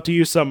guess I'm about to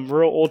use some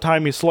real old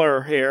timey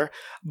slur here,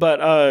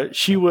 but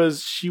she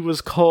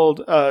was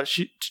called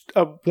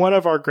one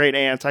of our great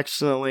aunts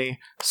accidentally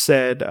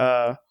said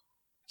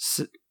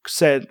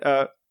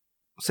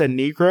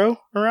Negro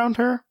around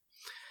her,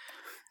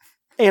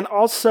 and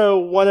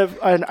also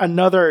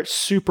another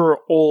super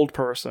old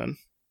person,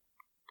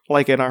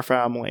 like in our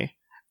family,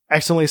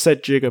 accidentally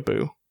said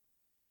Jigaboo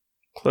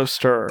close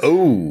to her.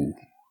 Oh,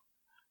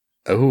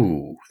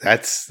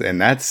 that's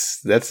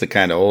the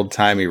kind of old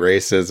timey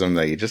racism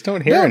that you just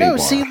don't hear anymore. No,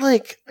 see,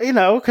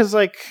 because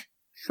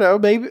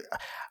maybe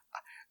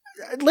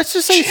let's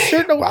just say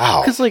certain,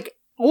 because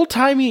old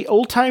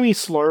timey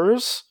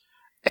slurs,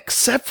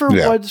 except for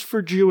ones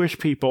for Jewish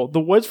people. The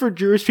ones for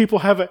Jewish people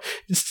have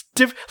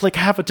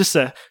just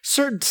a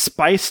certain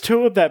spice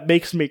to it that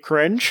makes me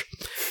cringe.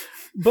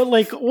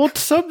 But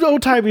some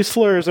old timey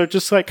slurs are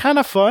just kind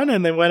of fun,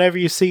 and then whenever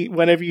you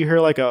hear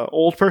a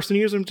old person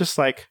use them, just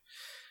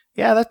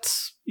yeah,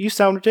 you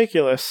sound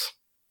ridiculous.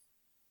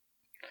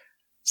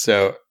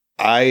 So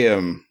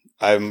I'm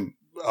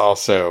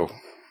also,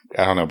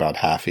 I don't know about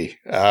halfy,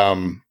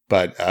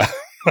 but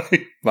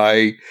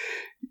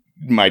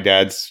my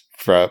dad's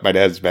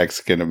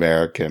Mexican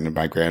American, and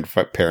my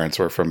grandparents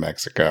were from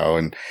Mexico,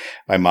 and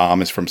my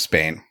mom is from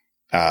Spain.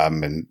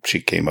 And she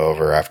came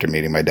over after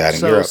meeting my dad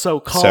in Europe. So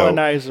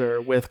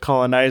colonizer with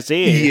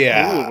colonizee.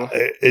 Yeah,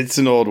 it's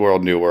an old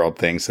world, new world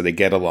thing. So they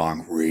get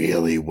along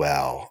really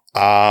well.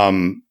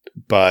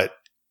 But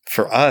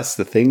for us,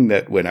 the thing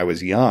that when I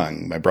was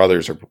young, I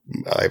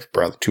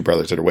have two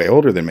brothers that are way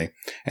older than me,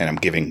 and I'm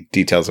giving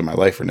details of my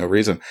life for no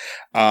reason.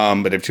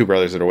 But I have two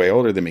brothers that are way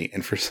older than me.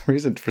 And for some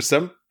reason,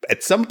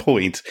 at some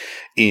point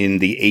in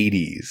the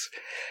 80s,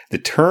 the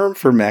term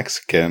for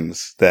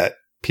Mexicans that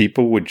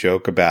people would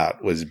joke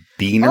about was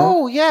beaner.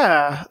 Oh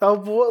yeah,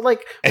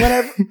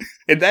 whenever,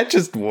 and that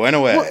just went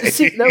away. Well,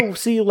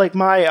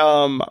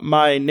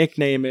 my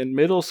nickname in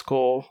middle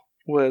school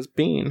was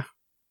Bean.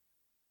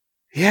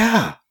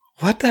 Yeah,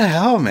 what the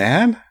hell,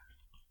 man?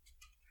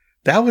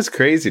 That was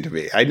crazy to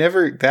me.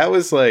 That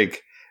was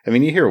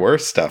you hear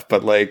worse stuff,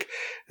 but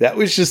that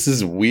was just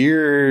this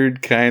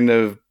weird kind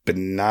of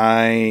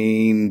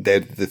benign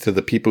that to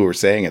the people who were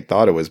saying it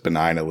thought it was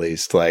benign, at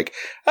least.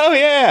 Oh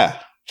yeah,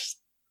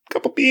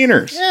 couple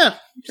beaners. Yeah.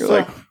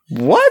 You're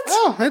what?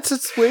 Oh,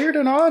 it's weird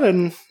and odd,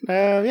 and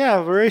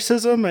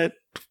racism, it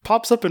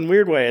pops up in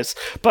weird ways.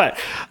 But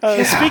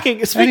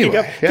speaking anyway,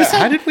 of,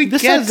 how did we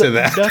get to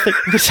that?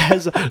 This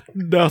has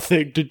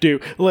nothing to do.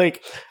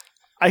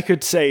 I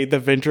could say the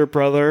Venture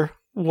Brother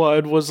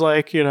one was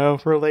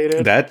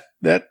related.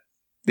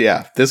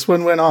 Yeah, this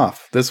one went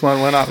off.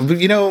 And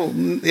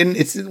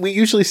we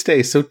usually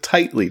stay so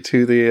tightly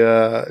to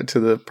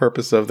the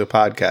purpose of the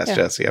podcast,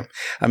 Jesse.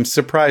 I'm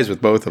surprised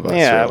with both of us.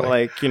 Yeah,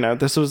 really.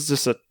 This was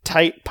just a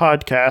tight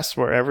podcast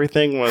where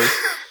everything was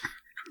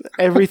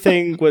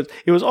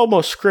it was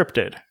almost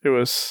scripted. It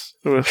was.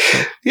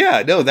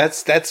 Yeah, no,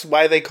 that's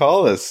why they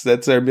call us.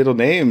 That's our middle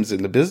names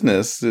in the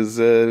business is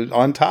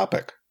on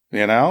topic,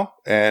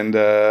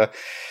 and.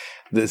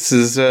 This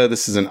is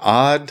an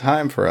odd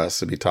time for us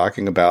to be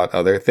talking about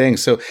other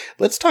things. So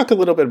let's talk a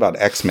little bit about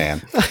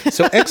X-Man.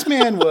 So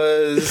X-Man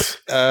was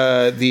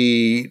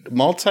the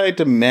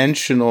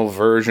multi-dimensional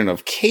version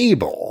of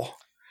Cable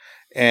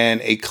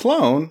and a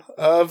clone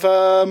of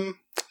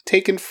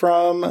taken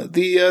from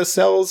the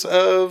cells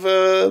of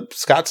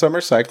Scott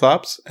Summers,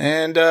 Cyclops,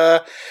 and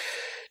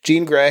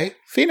Jean Grey,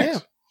 Phoenix. Yeah.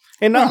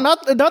 And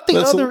not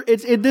the other.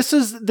 This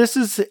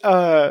is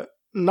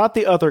not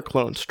the other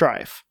clone,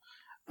 Strife.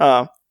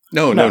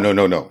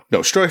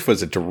 No. Strife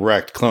was a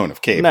direct clone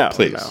of Cable,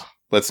 please. No.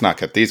 Let's not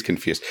get these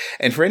confused.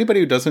 And for anybody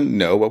who doesn't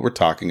know what we're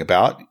talking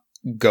about,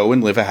 go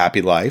and live a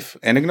happy life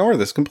and ignore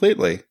this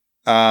completely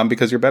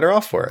because you're better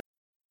off for it.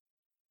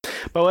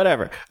 But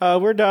whatever.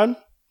 We're done,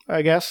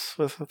 I guess.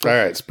 All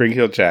right, Spring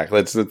Heel Jack.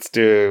 Let's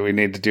do. We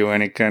need to do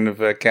any kind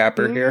of a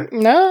capper here?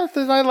 No,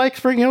 I like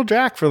Spring Heel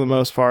Jack for the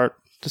most part.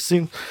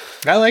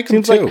 I like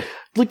him too.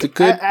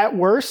 At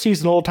worst, he's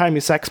an old timey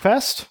sex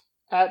pest.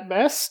 At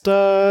best,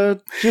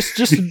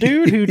 just a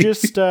dude who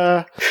just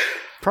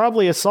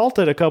probably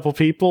assaulted a couple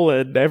people,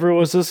 and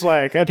everyone's just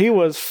and he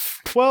was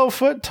 12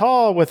 foot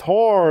tall with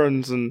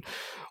horns and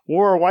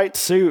wore a white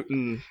suit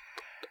and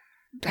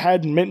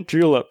had mint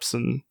juleps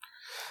and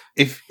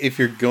if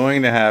you're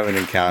going to have an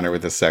encounter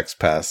with a sex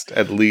pest,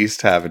 at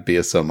least have it be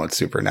a somewhat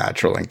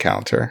supernatural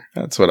encounter.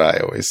 That's what I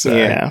always say.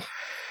 Yeah.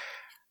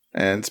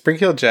 And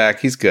Spring-Heeled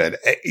Jack, he's good.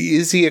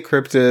 Is he a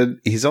cryptid?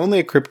 He's only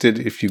a cryptid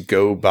if you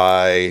go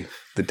by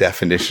the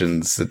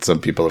definitions that some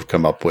people have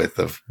come up with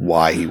of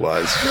why he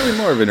was. Really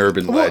more of an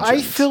urban legend. I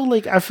feel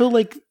like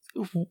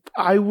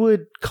I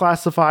would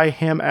classify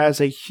him as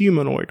a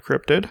humanoid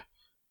cryptid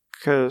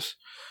because,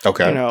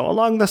 okay,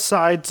 along the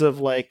sides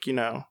of like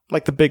the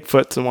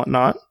Bigfoots and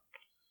whatnot.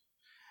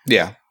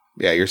 Yeah,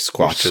 your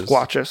Squatches.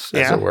 Squatches,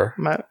 as it were.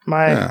 My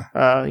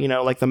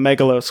like the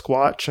Megalo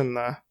Squatch and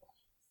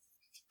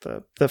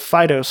the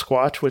Fido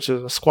Squatch, which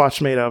is a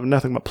squatch made of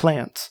nothing but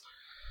plants.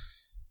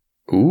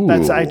 Ooh,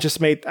 I just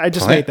made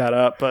that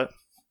up, but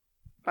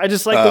I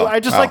just like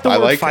the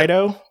word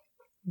Fido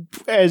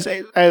as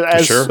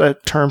sure. a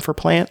term for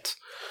plants.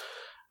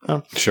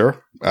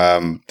 Sure.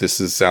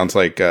 This sounds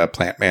like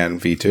Plant Man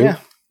V2.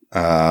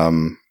 Yeah.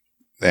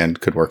 And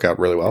could work out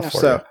really well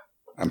for you.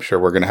 I'm sure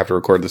we're going to have to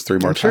record this 3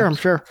 more times. I'm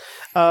sure.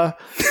 But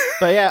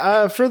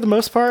yeah, for the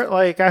most part,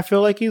 like I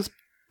feel like he's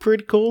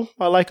pretty cool.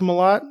 I like him a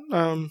lot.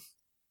 I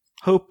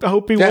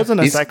hope he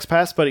wasn't a sex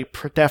pest, but he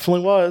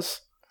definitely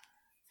was.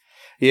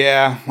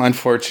 Yeah,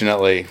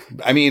 unfortunately.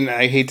 I mean,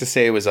 I hate to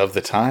say it was of the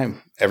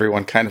time.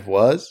 Everyone kind of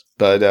was,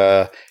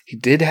 but he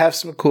did have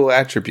some cool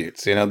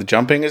attributes. The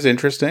jumping is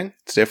interesting.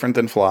 It's different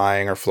than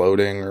flying or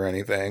floating or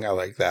anything. I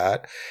like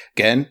that.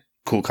 Again,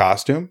 cool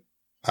costume.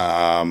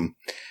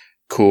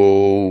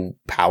 Cool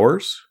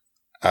powers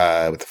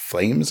with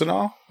flames and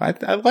all.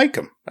 I like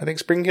him. I think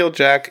Spring-Heeled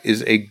Jack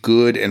is a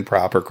good and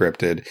proper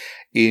cryptid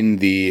in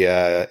the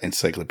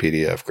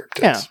Encyclopedia of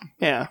Cryptids.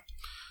 Yeah.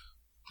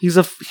 He's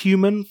a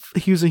human.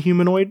 He's a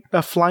humanoid,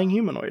 a flying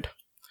humanoid.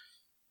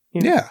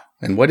 Yeah.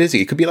 And what is he?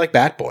 He could be like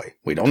Batboy.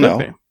 We don't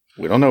know.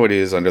 We don't know what he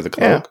is under the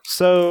cloak. Yeah.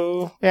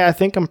 So, I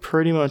think I'm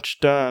pretty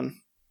much done.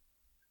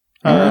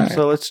 Right.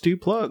 So let's do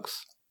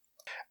plugs.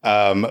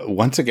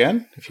 Once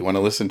again, if you want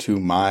to listen to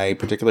my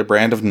particular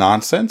brand of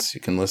nonsense,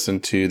 you can listen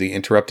to the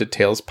Interrupted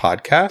Tales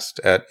podcast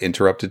at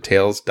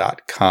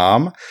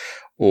interruptedtales.com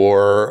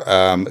or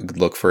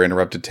look for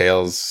Interrupted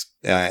Tales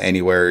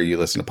anywhere you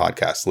listen to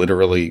podcasts,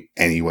 literally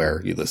anywhere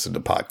you listen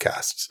to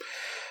podcasts.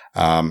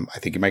 I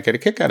think you might get a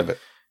kick out of it.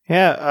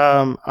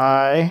 Yeah,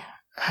 I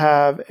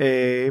have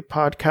a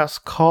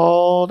podcast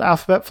called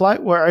Alphabet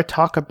Flight where I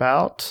talk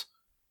about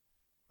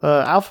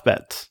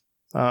alphabets.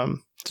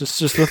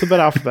 Just with a bit of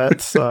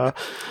alphabets.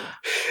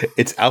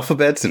 It's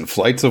alphabets and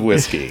flights of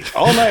whiskey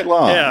all night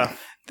long. Yeah,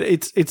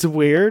 it's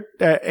weird.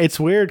 It's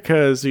weird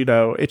because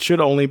it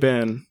should only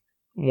been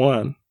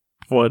one.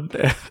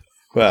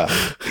 Well,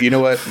 you know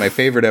what? My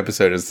favorite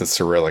episode is the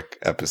Cyrillic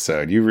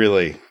episode. You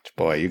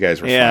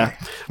guys were funny.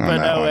 But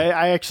no,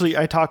 I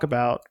talk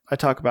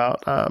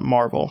about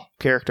Marvel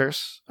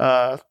characters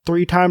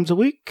 3 times a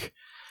week.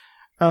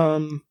 By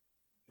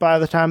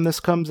the time this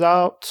comes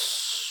out,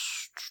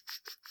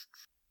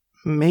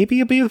 maybe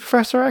it'll be the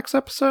Professor X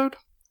episode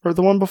or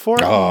the one before.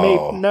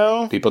 Oh,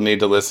 no. People need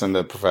to listen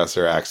to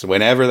Professor X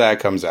whenever that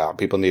comes out.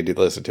 People need to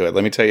listen to it.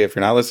 Let me tell you, if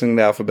you're not listening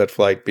to Alphabet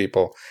Flight,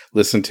 people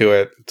listen to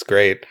it. It's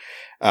great.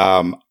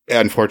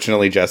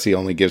 Unfortunately, Jesse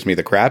only gives me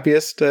the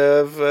crappiest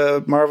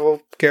of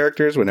Marvel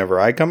characters whenever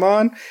I come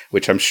on,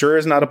 which I'm sure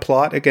is not a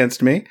plot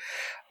against me.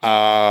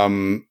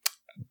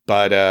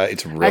 But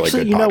it's a really actually,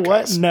 good you know podcast.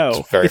 what?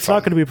 No, it's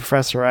not going to be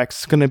Professor X.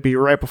 It's going to be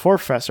right before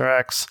Professor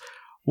X.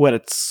 What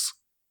it's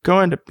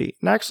going to be?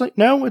 And actually,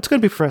 no, it's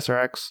going to be Professor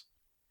X.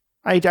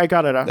 I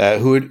got it up.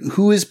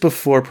 Who is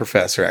before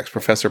Professor X?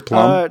 Professor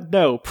Plum?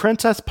 No,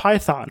 Princess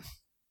Python.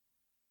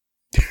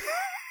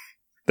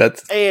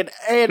 That's it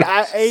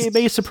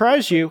may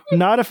surprise you.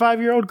 Not a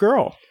 5-year-old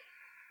girl,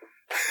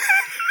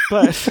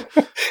 but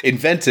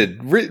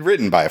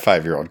written by a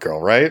 5-year-old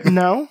girl, right?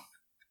 No,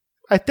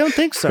 I don't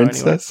think so.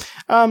 Princess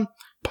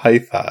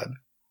Python.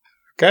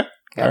 Okay,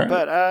 all right.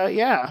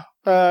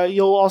 But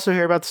you'll also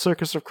hear about the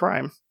Circus of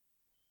Crime.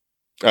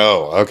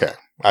 Oh, okay.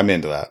 I'm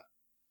into that.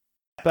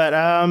 But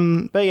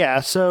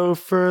yeah. So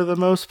for the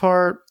most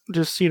part,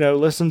 just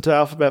listen to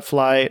Alphabet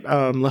Flight.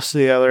 Listen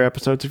to the other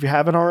episodes if you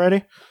haven't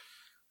already.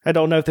 I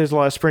don't know if there's a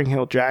lot of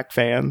Spring-Heeled Jack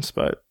fans,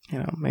 but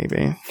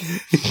maybe.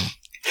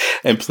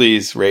 And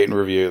please rate and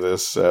review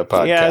this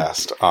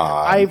podcast.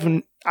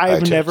 On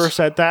I've never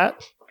said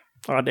that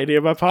on any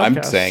of my podcasts.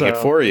 I'm saying it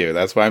for you.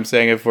 That's why I'm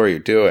saying it for you.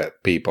 Do it,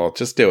 people.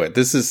 Just do it.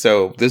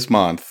 This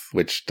month,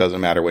 which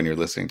doesn't matter when you're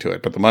listening to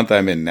it, but the month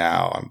I'm in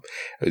now,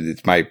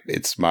 it's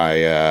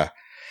my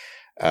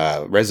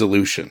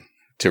resolution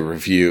to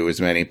review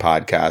as many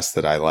podcasts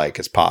that I like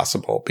as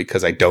possible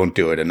because I don't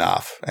do it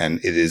enough. And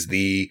it is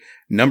the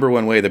number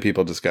one way that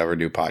people discover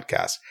new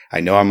podcasts.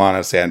 I know I'm on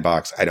a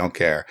sandbox. I don't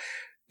care.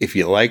 If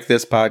you like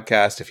this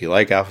podcast, if you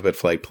like Alphabet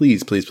Flight,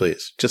 please, please,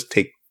 please just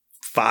take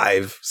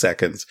 5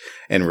 seconds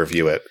and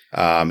review it.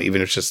 Even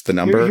if it's just the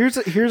number.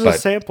 Here's a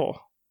sample.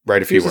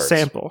 Write a few words. Here's a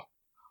sample.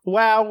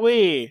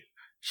 Wowee.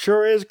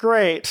 Sure is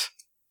great.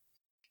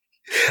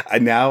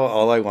 Now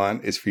all I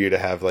want is for you to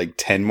have like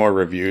 10 more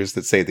reviews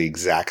that say the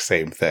exact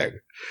same thing.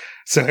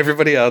 So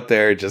everybody out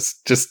there,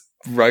 just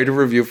write a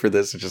review for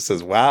this. It just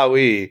says,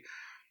 "Wowee,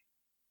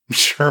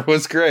 sure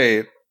was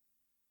great."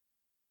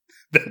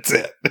 That's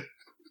it.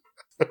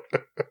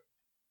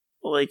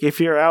 Like, if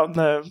you're out in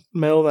the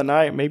middle of the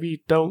night,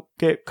 maybe don't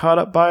get caught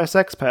up by a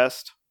sex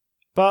pest.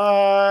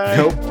 Bye.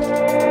 Nope.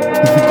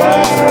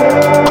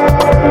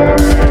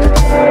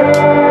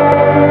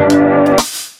 Bye.